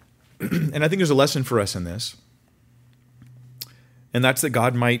 And I think there's a lesson for us in this. And that's that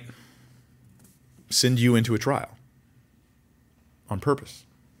God might send you into a trial on purpose.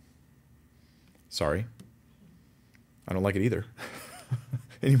 Sorry. I don't like it either.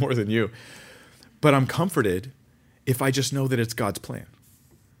 Any more than you. But I'm comforted if I just know that it's God's plan.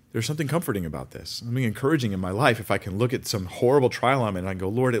 There's something comforting about this. Something encouraging in my life if I can look at some horrible trial I'm in and I go,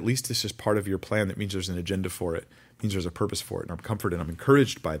 Lord, at least this is part of your plan. That means there's an agenda for it. It means there's a purpose for it. And I'm comforted. I'm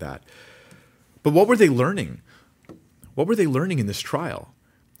encouraged by that. But what were they learning? What were they learning in this trial?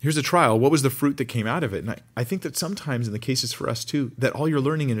 Here's a trial. What was the fruit that came out of it? And I think that sometimes in the cases for us too, that all you're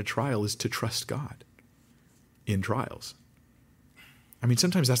learning in a trial is to trust God in trials. I mean,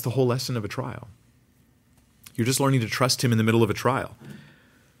 sometimes that's the whole lesson of a trial. You're just learning to trust him in the middle of a trial.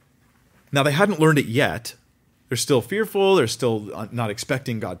 Now, they hadn't learned it yet. They're still fearful. They're still not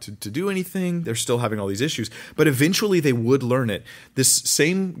expecting God to do anything. They're still having all these issues. But eventually they would learn it. This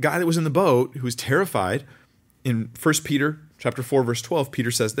same guy that was in the boat who was terrified, in 1 Peter chapter 4, verse 12,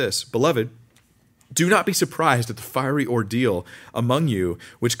 Peter says this, Beloved, do not be surprised at the fiery ordeal among you,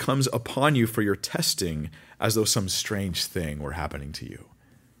 which comes upon you for your testing, as though some strange thing were happening to you.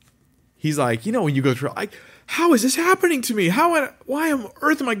 He's like, when you go through, how is this happening to me? Why on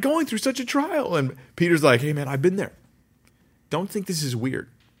earth am I going through such a trial? And Peter's like, hey man, I've been there. Don't think this is weird.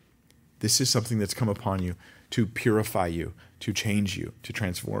 This is something that's come upon you to purify you, to change you, to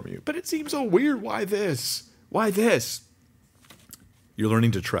transform you. But it seems so weird. Why this? Why this? You're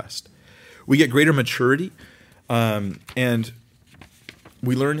learning to trust. We get greater maturity, and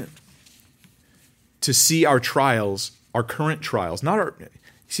we learn to see our trials, our current trials, not our.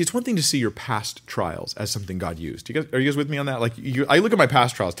 See, it's one thing to see your past trials as something God used. Are you guys with me on that? I look at my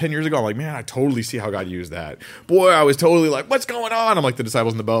past trials 10 years ago. I'm like, man, I totally see how God used that. Boy, I was totally like, what's going on? I'm like the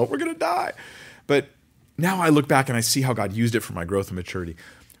disciples in the boat. We're going to die. But now I look back and I see how God used it for my growth and maturity.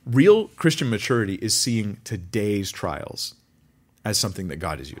 Real Christian maturity is seeing today's trials as something that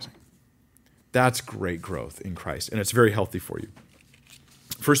God is using. That's great growth in Christ, and it's very healthy for you.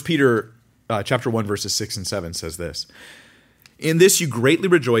 1 Peter chapter 1, verses 6 and 7 says this, In this you greatly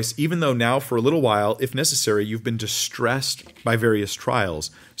rejoice, even though now for a little while, if necessary, you've been distressed by various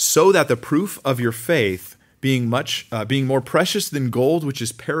trials, so that the proof of your faith, being more precious than gold which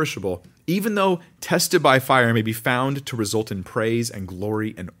is perishable, even though tested by fire, may be found to result in praise and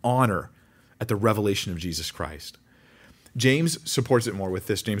glory and honor at the revelation of Jesus Christ. James supports it more with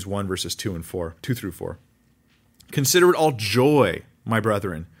this, James 1, verses 2 through 4. Consider it all joy, my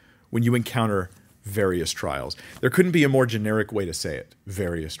brethren, when you encounter various trials. There couldn't be a more generic way to say it,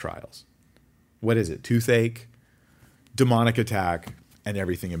 various trials. What is it? Toothache, demonic attack, and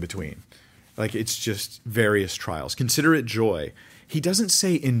everything in between. It's just various trials. Consider it joy. He doesn't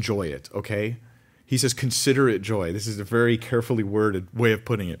say enjoy it, okay? He says consider it joy. This is a very carefully worded way of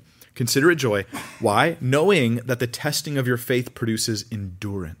putting it. Consider it joy. Why? Knowing that the testing of your faith produces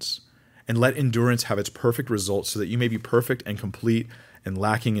endurance. And let endurance have its perfect result so that you may be perfect and complete and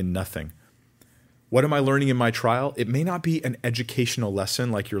lacking in nothing. What am I learning in my trial? It may not be an educational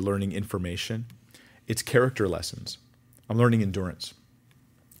lesson like you're learning information. It's character lessons. I'm learning endurance.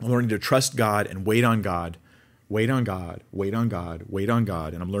 I'm learning to trust God and wait on God, wait on God, wait on God, wait on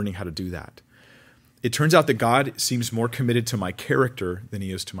God, and I'm learning how to do that. It turns out that God seems more committed to my character than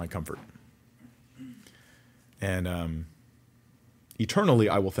he is to my comfort. And eternally,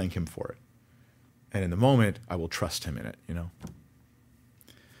 I will thank him for it. And in the moment, I will trust him in it,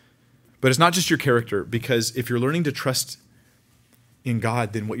 But it's not just your character, because if you're learning to trust in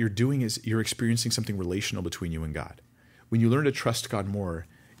God, then what you're doing is you're experiencing something relational between you and God. When you learn to trust God more,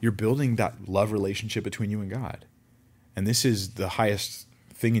 you're building that love relationship between you and God. And this is the highest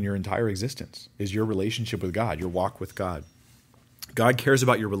thing in your entire existence, is your relationship with God, your walk with God. God cares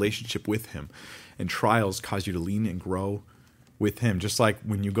about your relationship with him, and trials cause you to lean and grow with him. Just like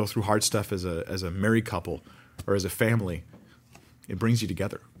when you go through hard stuff as a married couple or as a family, it brings you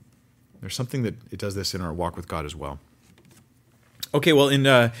together. There's something that it does this in our walk with God as well. Okay, well, in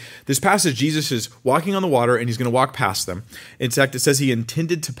this passage, Jesus is walking on the water, and he's going to walk past them. In fact, it says he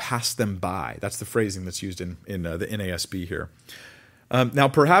intended to pass them by. That's the phrasing that's used in the NASB here. Now,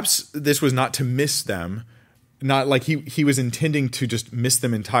 perhaps this was not to miss them, not like he was intending to just miss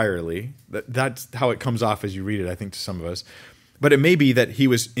them entirely. That's how it comes off as you read it, I think, to some of us. But it may be that he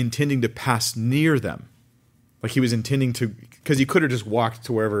was intending to pass near them. Like he was intending to, because he could have just walked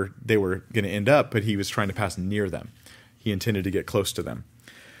to wherever they were going to end up, but he was trying to pass near them. He intended to get close to them.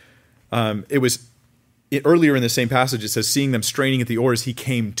 Earlier in the same passage, it says, seeing them straining at the oars, he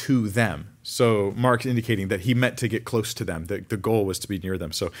came to them. So Mark's indicating that he meant to get close to them. The goal was to be near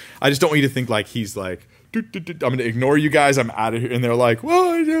them. So I just don't want you to think like he's like, I'm going to ignore you guys, I'm out of here. And they're like,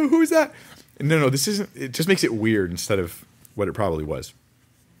 whoa, who is that? No, this isn't. It just makes it weird instead of what it probably was.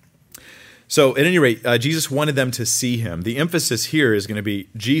 So at any rate, Jesus wanted them to see him. The emphasis here is going to be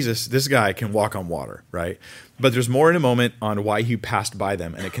Jesus, this guy can walk on water, right? But there's more in a moment on why he passed by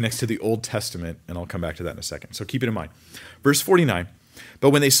them, and it connects to the Old Testament, and I'll come back to that in a second. So keep it in mind. Verse 49,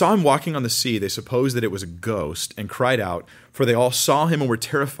 but when they saw him walking on the sea, they supposed that it was a ghost and cried out, for they all saw him and were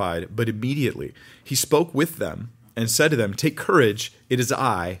terrified. But immediately he spoke with them and said to them, take courage, it is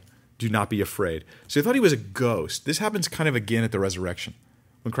I, do not be afraid. So they thought he was a ghost. This happens kind of again at the resurrection.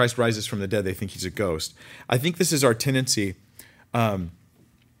 When Christ rises from the dead, they think he's a ghost. I think this is our tendency to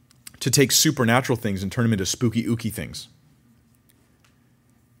take supernatural things and turn them into spooky, ooky things.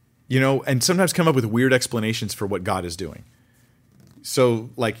 And sometimes come up with weird explanations for what God is doing. So,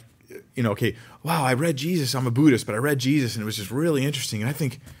 like, okay, wow, I read Jesus. I'm a Buddhist, but I read Jesus, and it was just really interesting. And I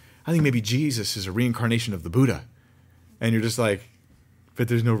think maybe Jesus is a reincarnation of the Buddha. And you're just like, but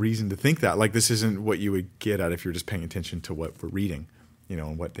there's no reason to think that. Like, this isn't what you would get at if you're just paying attention to what we're reading.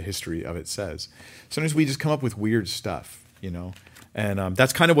 And what the history of it says. Sometimes we just come up with weird stuff, and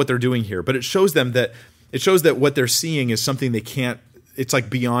that's kind of what they're doing here. But it shows that what they're seeing is something they can't, it's like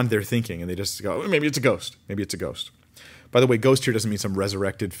beyond their thinking, and they just go, maybe it's a ghost. Maybe it's a ghost. By the way, ghost here doesn't mean some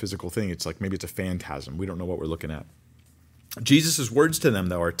resurrected physical thing. It's like maybe it's a phantasm. We don't know what we're looking at. Jesus' words to them,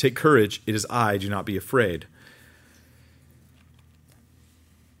 though, are, take courage, it is I, do not be afraid.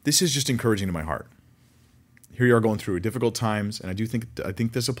 This is just encouraging to my heart. Here you are going through difficult times, and I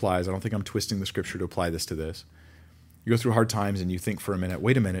think this applies. I don't think I'm twisting the scripture to apply this to this. You go through hard times, and you think for a minute,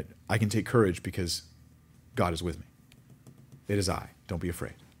 wait a minute, I can take courage because God is with me. It is I. Don't be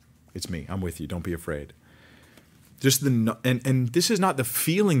afraid. It's me. I'm with you. Don't be afraid. And this is not the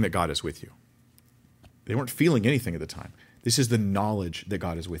feeling that God is with you. They weren't feeling anything at the time. This is the knowledge that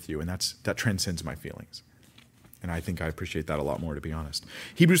God is with you, and that transcends my feelings. And I think I appreciate that a lot more, to be honest.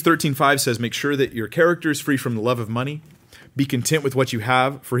 Hebrews 13:5 says, make sure that your character is free from the love of money. Be content with what you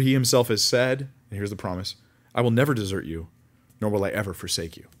have, for he himself has said, and here's the promise, I will never desert you, nor will I ever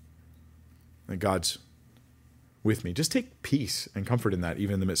forsake you. And God's with me. Just take peace and comfort in that,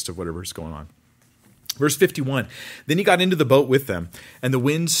 even in the midst of whatever's going on. Verse 51, then he got into the boat with them, and the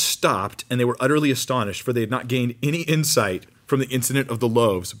wind stopped, and they were utterly astonished, for they had not gained any insight from the incident of the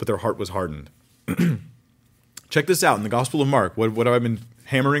loaves, but their heart was hardened. Check this out. In the Gospel of Mark, what have I been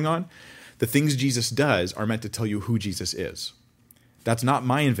hammering on? The things Jesus does are meant to tell you who Jesus is. That's not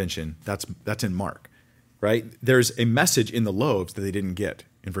my invention. That's in Mark, right? There's a message in the loaves that they didn't get.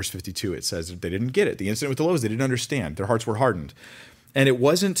 In verse 52, it says they didn't get it. The incident with the loaves, they didn't understand. Their hearts were hardened. And it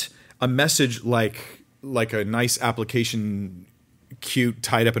wasn't a message like a nice application, cute,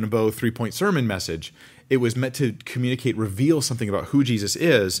 tied up in a bow, 3-point sermon message. It was meant to communicate, reveal something about who Jesus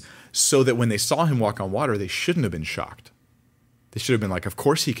is, so that when they saw him walk on water, they shouldn't have been shocked. They should have been like, of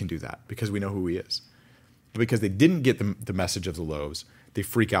course he can do that, because we know who he is. But because they didn't get the message of the loaves, they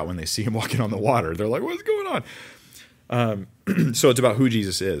freak out when they see him walking on the water. They're like, what's going on? So it's about who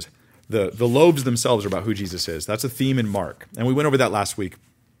Jesus is. The loaves themselves are about who Jesus is. That's a theme in Mark. And we went over that last week,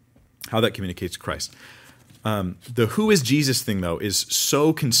 how that communicates Christ. The who is Jesus thing, though, is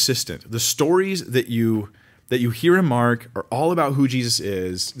so consistent. The stories that you hear in Mark are all about who Jesus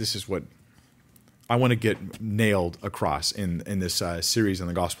is. This is what I want to get nailed across in this series on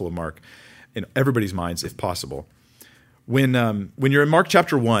the Gospel of Mark in everybody's minds, if possible. When you're in Mark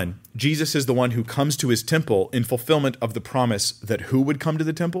chapter 1, Jesus is the one who comes to his temple in fulfillment of the promise that who would come to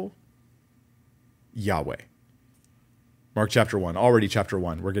the temple? Yahweh. Mark chapter 1, already chapter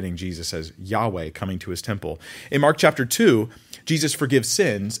 1, we're getting Jesus as Yahweh coming to his temple. In Mark chapter 2, Jesus forgives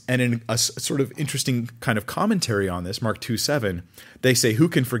sins, and in a sort of interesting kind of commentary on this, Mark 2:7, they say, who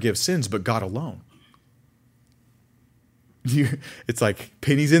can forgive sins but God alone? It's like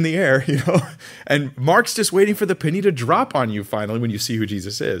pennies in the air, and Mark's just waiting for the penny to drop on you finally when you see who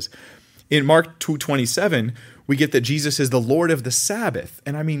Jesus is. In Mark 2:27, we get that Jesus is the Lord of the Sabbath.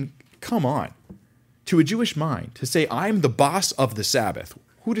 And I mean, come on. To a Jewish mind, to say, I'm the boss of the Sabbath,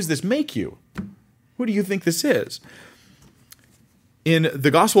 who does this make you? Who do you think this is? In the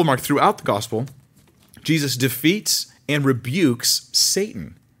Gospel of Mark, throughout the Gospel, Jesus defeats and rebukes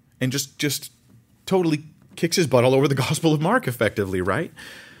Satan and just totally kicks his butt all over the Gospel of Mark effectively, right?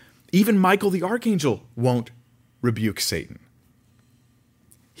 Even Michael the Archangel won't rebuke Satan.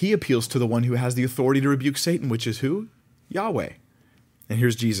 He appeals to the one who has the authority to rebuke Satan, which is who? Yahweh. And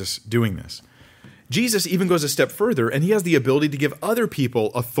here's Jesus doing this. Jesus even goes a step further, and he has the ability to give other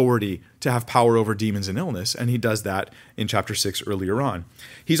people authority to have power over demons and illness, and he does that in chapter 6 earlier on.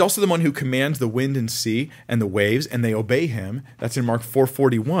 He's also the one who commands the wind and sea and the waves, and they obey him. That's in Mark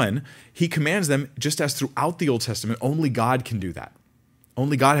 4:41. He commands them, just as throughout the Old Testament, only God can do that.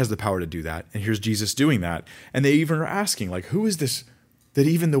 Only God has the power to do that, and here's Jesus doing that. And they even are asking, like, who is this that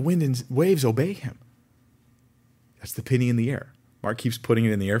even the wind and waves obey him? That's the penny in the air. Mark keeps putting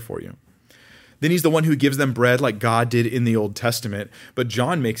it in the air for you. Then he's the one who gives them bread like God did in the Old Testament. But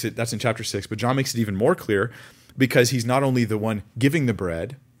John makes it, that's in chapter 6, but John makes it even more clear because he's not only the one giving the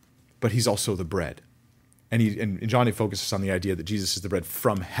bread, but he's also the bread. And John focuses on the idea that Jesus is the bread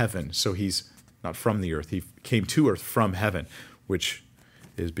from heaven. So he's not from the earth. He came to earth from heaven, which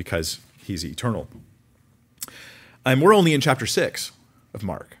is because he's eternal. And we're only in chapter 6 of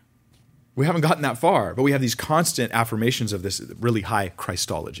Mark. We haven't gotten that far, but we have these constant affirmations of this really high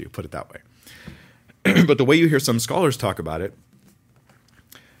Christology, put it that way. But the way you hear some scholars talk about it,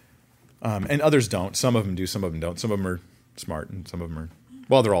 and others don't, some of them do, some of them don't, some of them are smart, and some of them are,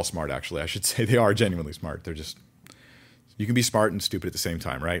 well, they're all smart, actually. I should say they are genuinely smart. They're just, you can be smart and stupid at the same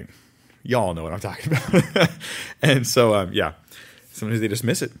time, right? Y'all know what I'm talking about. And so, sometimes they just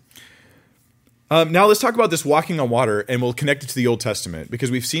miss it. Now let's talk about this walking on water, and we'll connect it to the Old Testament,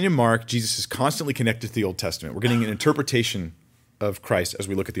 because we've seen in Mark, Jesus is constantly connected to the Old Testament. We're getting an interpretation of Christ as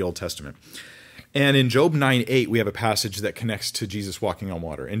we look at the Old Testament. And in Job 9:8, we have a passage that connects to Jesus walking on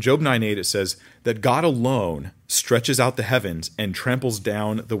water. In Job 9:8, it says that God alone stretches out the heavens and tramples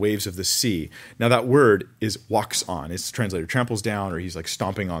down the waves of the sea. Now that word is walks on. It's translated tramples down, or he's like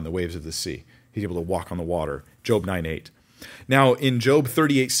stomping on the waves of the sea. He's able to walk on the water. Job 9:8. Now in Job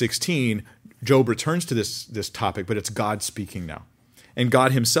 38:16, Job returns to this topic, but it's God speaking now. And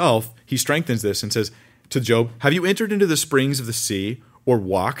God himself, he strengthens this and says to Job, have you entered into the springs of the sea, or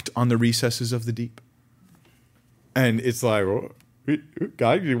walked on the recesses of the deep? And it's like, oh,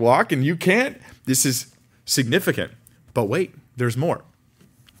 God, you walk and you can't? This is significant. But wait, there's more.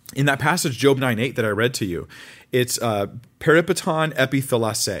 In that passage, Job 9:8 that I read to you, it's peripaton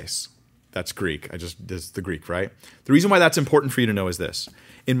epithalases. That's Greek. That's the Greek, right? The reason why that's important for you to know is this.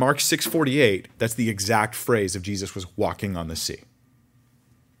 In Mark 6:48, that's the exact phrase of Jesus was walking on the sea.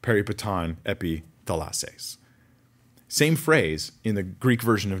 Peripaton epithalases. Same phrase in the Greek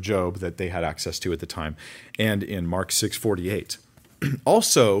version of Job that they had access to at the time, and in Mark 6:48.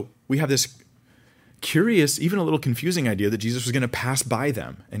 Also, we have this curious, even a little confusing idea that Jesus was going to pass by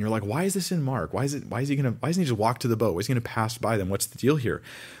them. And you're like, why is this in Mark? Why isn't he just walk to the boat? Why is he going to pass by them? What's the deal here?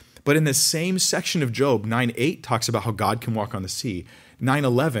 But in the same section of Job, 9:8 talks about how God can walk on the sea.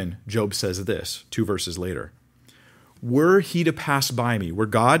 9:11, Job says this, 2 verses later. Were he to pass by me, were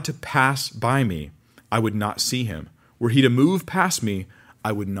God to pass by me, I would not see him. Were he to move past me,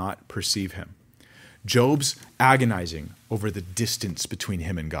 I would not perceive him. Job's agonizing over the distance between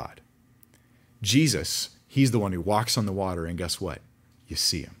him and God. Jesus, he's the one who walks on the water, and guess what? You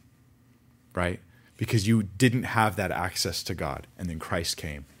see him, right? Because you didn't have that access to God, and then Christ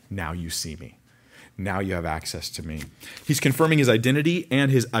came. Now you see me. Now you have access to me. He's confirming his identity and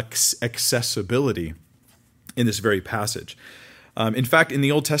his accessibility in this very passage. In fact, in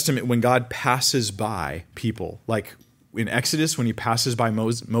the Old Testament, when God passes by people, like in Exodus, when he passes by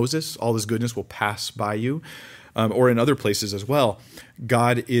Moses, all his goodness will pass by you, or in other places as well,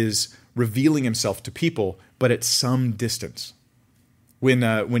 God is revealing himself to people, but at some distance.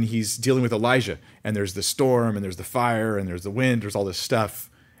 When he's dealing with Elijah, and there's the storm, and there's the fire, and there's the wind, there's all this stuff,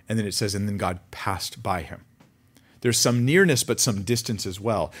 and then it says, and then God passed by him. There's some nearness, but some distance as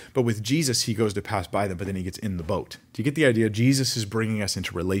well. But with Jesus, he goes to pass by them, but then he gets in the boat. Do you get the idea? Jesus is bringing us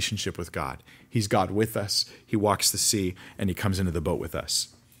into relationship with God. He's God with us. He walks the sea, and he comes into the boat with us.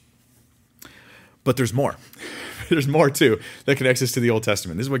 But there's more. There's more too that connects us to the Old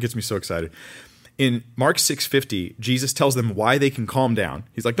Testament. This is what gets me so excited. In Mark 6:50, Jesus tells them why they can calm down.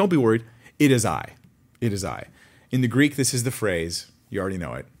 He's like, don't be worried. It is I. It is I. In the Greek, this is the phrase, you already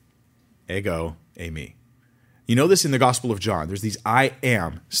know it, ego, eimi. You know this in the Gospel of John. There's these I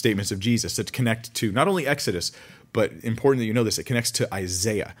am statements of Jesus that connect to not only Exodus, but important that you know this, it connects to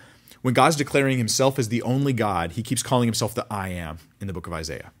Isaiah. When God's declaring himself as the only God, he keeps calling himself the I am in the book of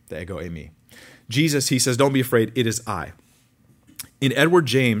Isaiah, the ego, eimi. Jesus, he says, don't be afraid, it is I. In Edward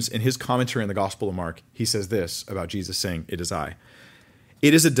James, in his commentary on the Gospel of Mark, he says this about Jesus saying, it is I.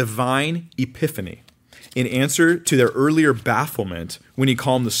 It is a divine epiphany in answer to their earlier bafflement when he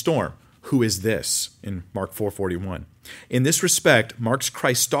calmed the storm. Who is this? In Mark 4:41. In this respect, Mark's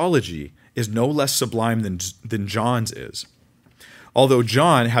Christology is no less sublime than John's is. Although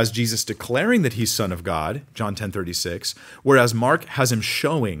John has Jesus declaring that he's Son of God, John 10:36, whereas Mark has him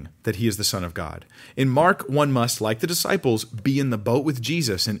showing that he is the Son of God. In Mark, one must, like the disciples, be in the boat with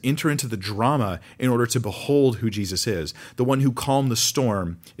Jesus and enter into the drama in order to behold who Jesus is. The one who calmed the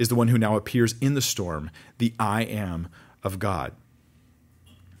storm is the one who now appears in the storm, the I am of God.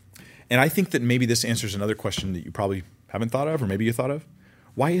 And I think that maybe this answers another question that you probably haven't thought of, or maybe you thought of.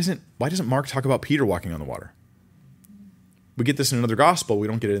 Why doesn't Mark talk about Peter walking on the water? We get this in another gospel. We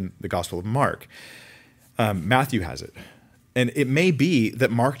don't get it in the Gospel of Mark. Matthew has it. And it may be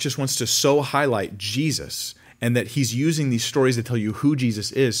that Mark just wants to so highlight Jesus and that he's using these stories to tell you who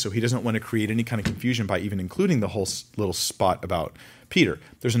Jesus is, so he doesn't want to create any kind of confusion by even including the whole little spot about Peter.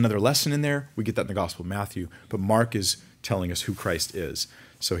 There's another lesson in there. We get that in the Gospel of Matthew. But Mark is telling us who Christ is.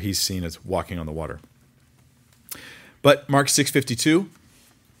 So he's seen as walking on the water. But Mark 6:52,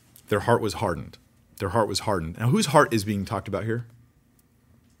 their heart was hardened. Their heart was hardened. Now, whose heart is being talked about here?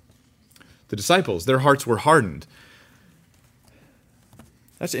 The disciples. Their hearts were hardened.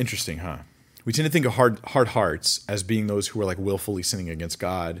 That's interesting, huh? We tend to think of hard hearts as being those who are like willfully sinning against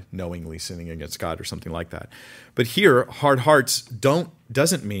God, knowingly sinning against God, or something like that. But here, hard hearts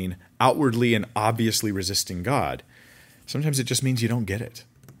doesn't mean outwardly and obviously resisting God. Sometimes it just means you don't get it.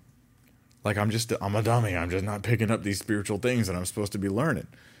 Like I'm a dummy. I'm just not picking up these spiritual things that I'm supposed to be learning.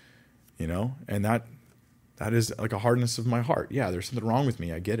 You know, and that is like a hardness of my heart. Yeah, there's something wrong with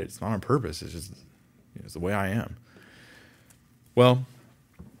me. I get it. It's not on purpose. It's just it's the way I am. Well,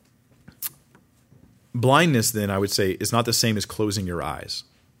 blindness then, I would say, is not the same as closing your eyes.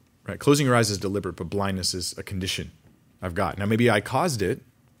 Right? Closing your eyes is deliberate, but blindness is a condition I've got. Now, maybe I caused it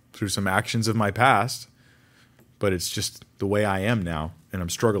through some actions of my past, but it's just the way I am now, and I'm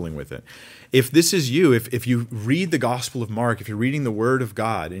struggling with it. If this is you, if you read the Gospel of Mark, if you're reading the Word of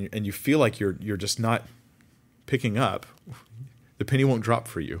God, and you feel like you're just not picking up, the penny won't drop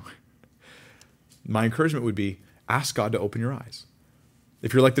for you. My encouragement would be, ask God to open your eyes.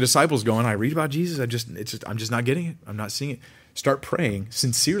 If you're like the disciples going, I read about Jesus, I'm just not getting it. I'm not seeing it. Start praying,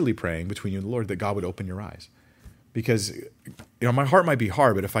 sincerely praying between you and the Lord that God would open your eyes. Because my heart might be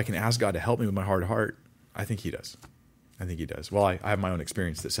hard, but if I can ask God to help me with my hard heart, I think he does. I think he does. Well, I have my own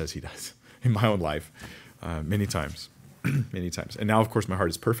experience that says he does in my own life many times. Many times. And now, of course, my heart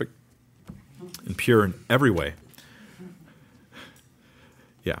is perfect and pure in every way.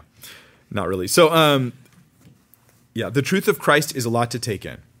 Yeah, not really. So, the truth of Christ is a lot to take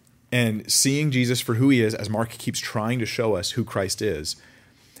in. And seeing Jesus for who he is, as Mark keeps trying to show us who Christ is,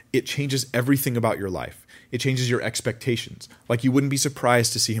 it changes everything about your life. It changes your expectations. Like you wouldn't be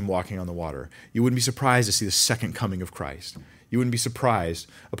surprised to see him walking on the water. You wouldn't be surprised to see the second coming of Christ. You wouldn't be surprised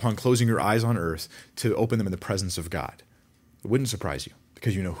upon closing your eyes on earth to open them in the presence of God. It wouldn't surprise you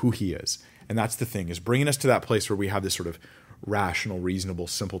because you know who he is. And that's the thing, is bringing us to that place where we have this sort of rational, reasonable,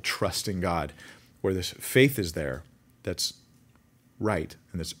 simple trust in God, where this faith is there that's right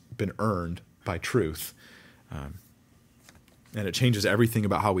and that's been earned by truth. And it changes everything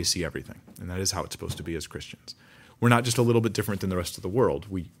about how we see everything. And that is how it's supposed to be as Christians. We're not just a little bit different than the rest of the world.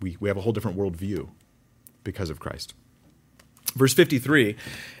 We have a whole different worldview because of Christ. Verse 53,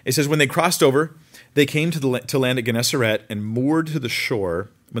 it says, when they crossed over, they came to land at Gennesaret and moored to the shore.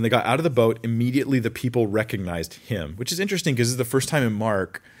 When they got out of the boat, immediately the people recognized him, which is interesting because this is the first time in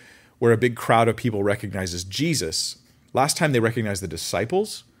Mark where a big crowd of people recognizes Jesus. Last time they recognized the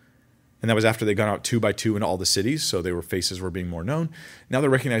disciples, and that was after they'd gone out 2 by 2 into all the cities, so their faces were being more known. Now they're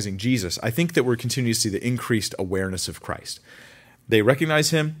recognizing Jesus. I think that we're continuing to see the increased awareness of Christ. They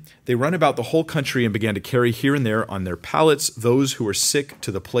recognize him. They run about the whole country and began to carry here and there on their pallets those who were sick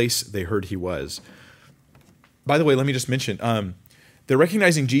to the place they heard he was. By the way, let me just mention, they're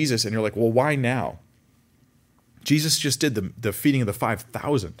recognizing Jesus, and you're like, well, why now? Jesus just did the feeding of the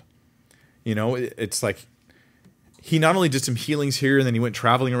 5,000. You know, it's like he not only did some healings here, and then he went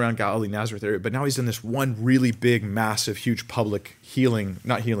traveling around Galilee, Nazareth area, but now he's done this one really big, massive, huge public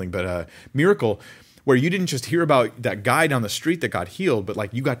miracle, where you didn't just hear about that guy down the street that got healed, but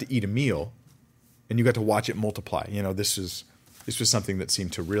like you got to eat a meal and you got to watch it multiply. This was something that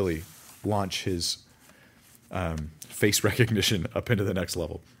seemed to really launch his face recognition up into the next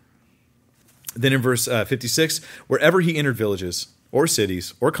level. Then in verse 56, wherever he entered villages or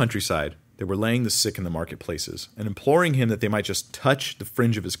cities or countryside, they were laying the sick in the marketplaces and imploring him that they might just touch the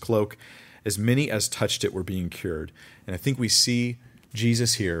fringe of his cloak. As many as touched it were being cured. And I think we see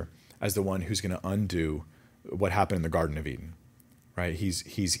Jesus here as the one who's going to undo what happened in the Garden of Eden, right?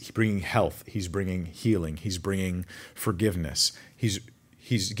 He's bringing health. He's bringing healing. He's bringing forgiveness. He's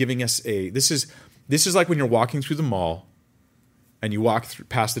giving us this is like when you're walking through the mall and you walk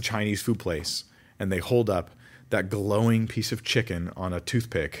past the Chinese food place and they hold up that glowing piece of chicken on a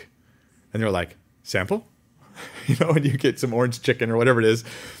toothpick and they're like, sample? And you get some orange chicken or whatever it is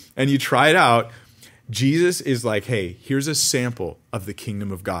and you try it out. Jesus is like, hey, here's a sample of the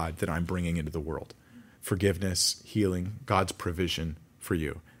kingdom of God that I'm bringing into the world. Forgiveness, healing, God's provision for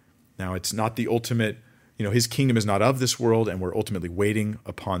you. Now, it's not the ultimate, his kingdom is not of this world, and we're ultimately waiting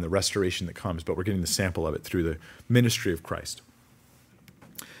upon the restoration that comes, but we're getting the sample of it through the ministry of Christ.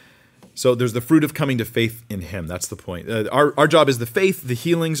 So there's the fruit of coming to faith in him. That's the point. Our job is the faith. The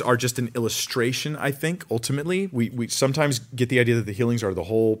healings are just an illustration, I think, ultimately. We sometimes get the idea that the healings are the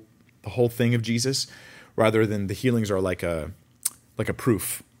whole thing of Jesus, rather than the healings are like a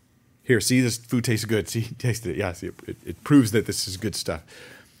proof. Here, see, this food tastes good. See, taste it. Yeah, see, it proves that this is good stuff.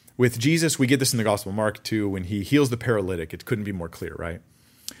 With Jesus, we get this in the Gospel of Mark too. When he heals the paralytic, it couldn't be more clear, right?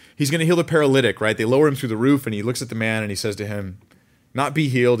 He's going to heal the paralytic, right? They lower him through the roof, and he looks at the man, and he says to him, not be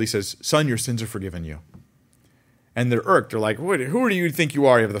healed. He says, son, your sins are forgiven you. And they're irked. They're like, who do you think you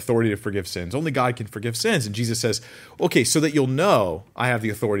are? You have the authority to forgive sins. Only God can forgive sins. And Jesus says, okay, so that you'll know I have the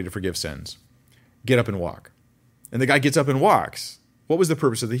authority to forgive sins. Get up and walk. And the guy gets up and walks. What was the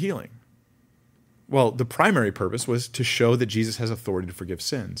purpose of the healing? Well, the primary purpose was to show that Jesus has authority to forgive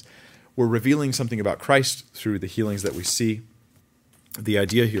sins. We're revealing something about Christ through the healings that we see. The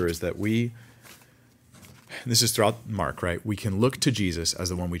idea here is that this is throughout Mark, right? We can look to Jesus as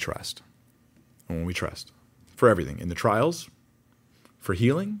the one we trust. The one we trust. For everything. In the trials, for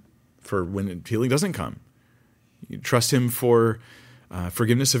healing, for when healing doesn't come. You trust him for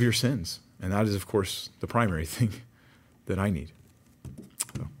forgiveness of your sins. And that is, of course, the primary thing that I need.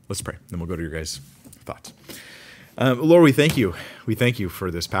 So let's pray. Then we'll go to your guys' thoughts. Lord, we thank you. We thank you for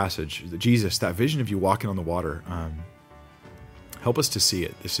this passage. Jesus, that vision of you walking on the water, help us to see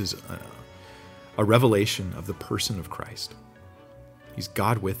it. This is a revelation of the person of Christ. He's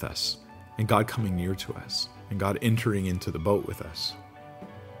God with us, and God coming near to us, and God entering into the boat with us.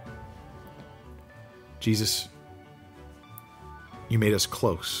 Jesus, you made us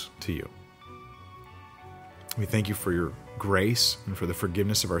close to you. We thank you for your grace and for the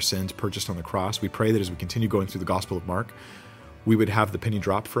forgiveness of our sins purchased on the cross. We pray that as we continue going through the Gospel of Mark, we would have the penny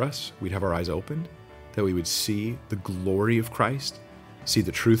drop for us. We'd have our eyes opened, that we would see the glory of Christ, see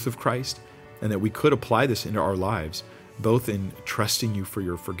the truth of Christ, and that we could apply this into our lives, both in trusting you for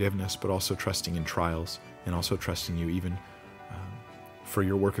your forgiveness, but also trusting in trials, and also trusting you even for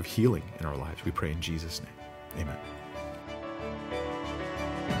your work of healing in our lives. We pray in Jesus' name. Amen.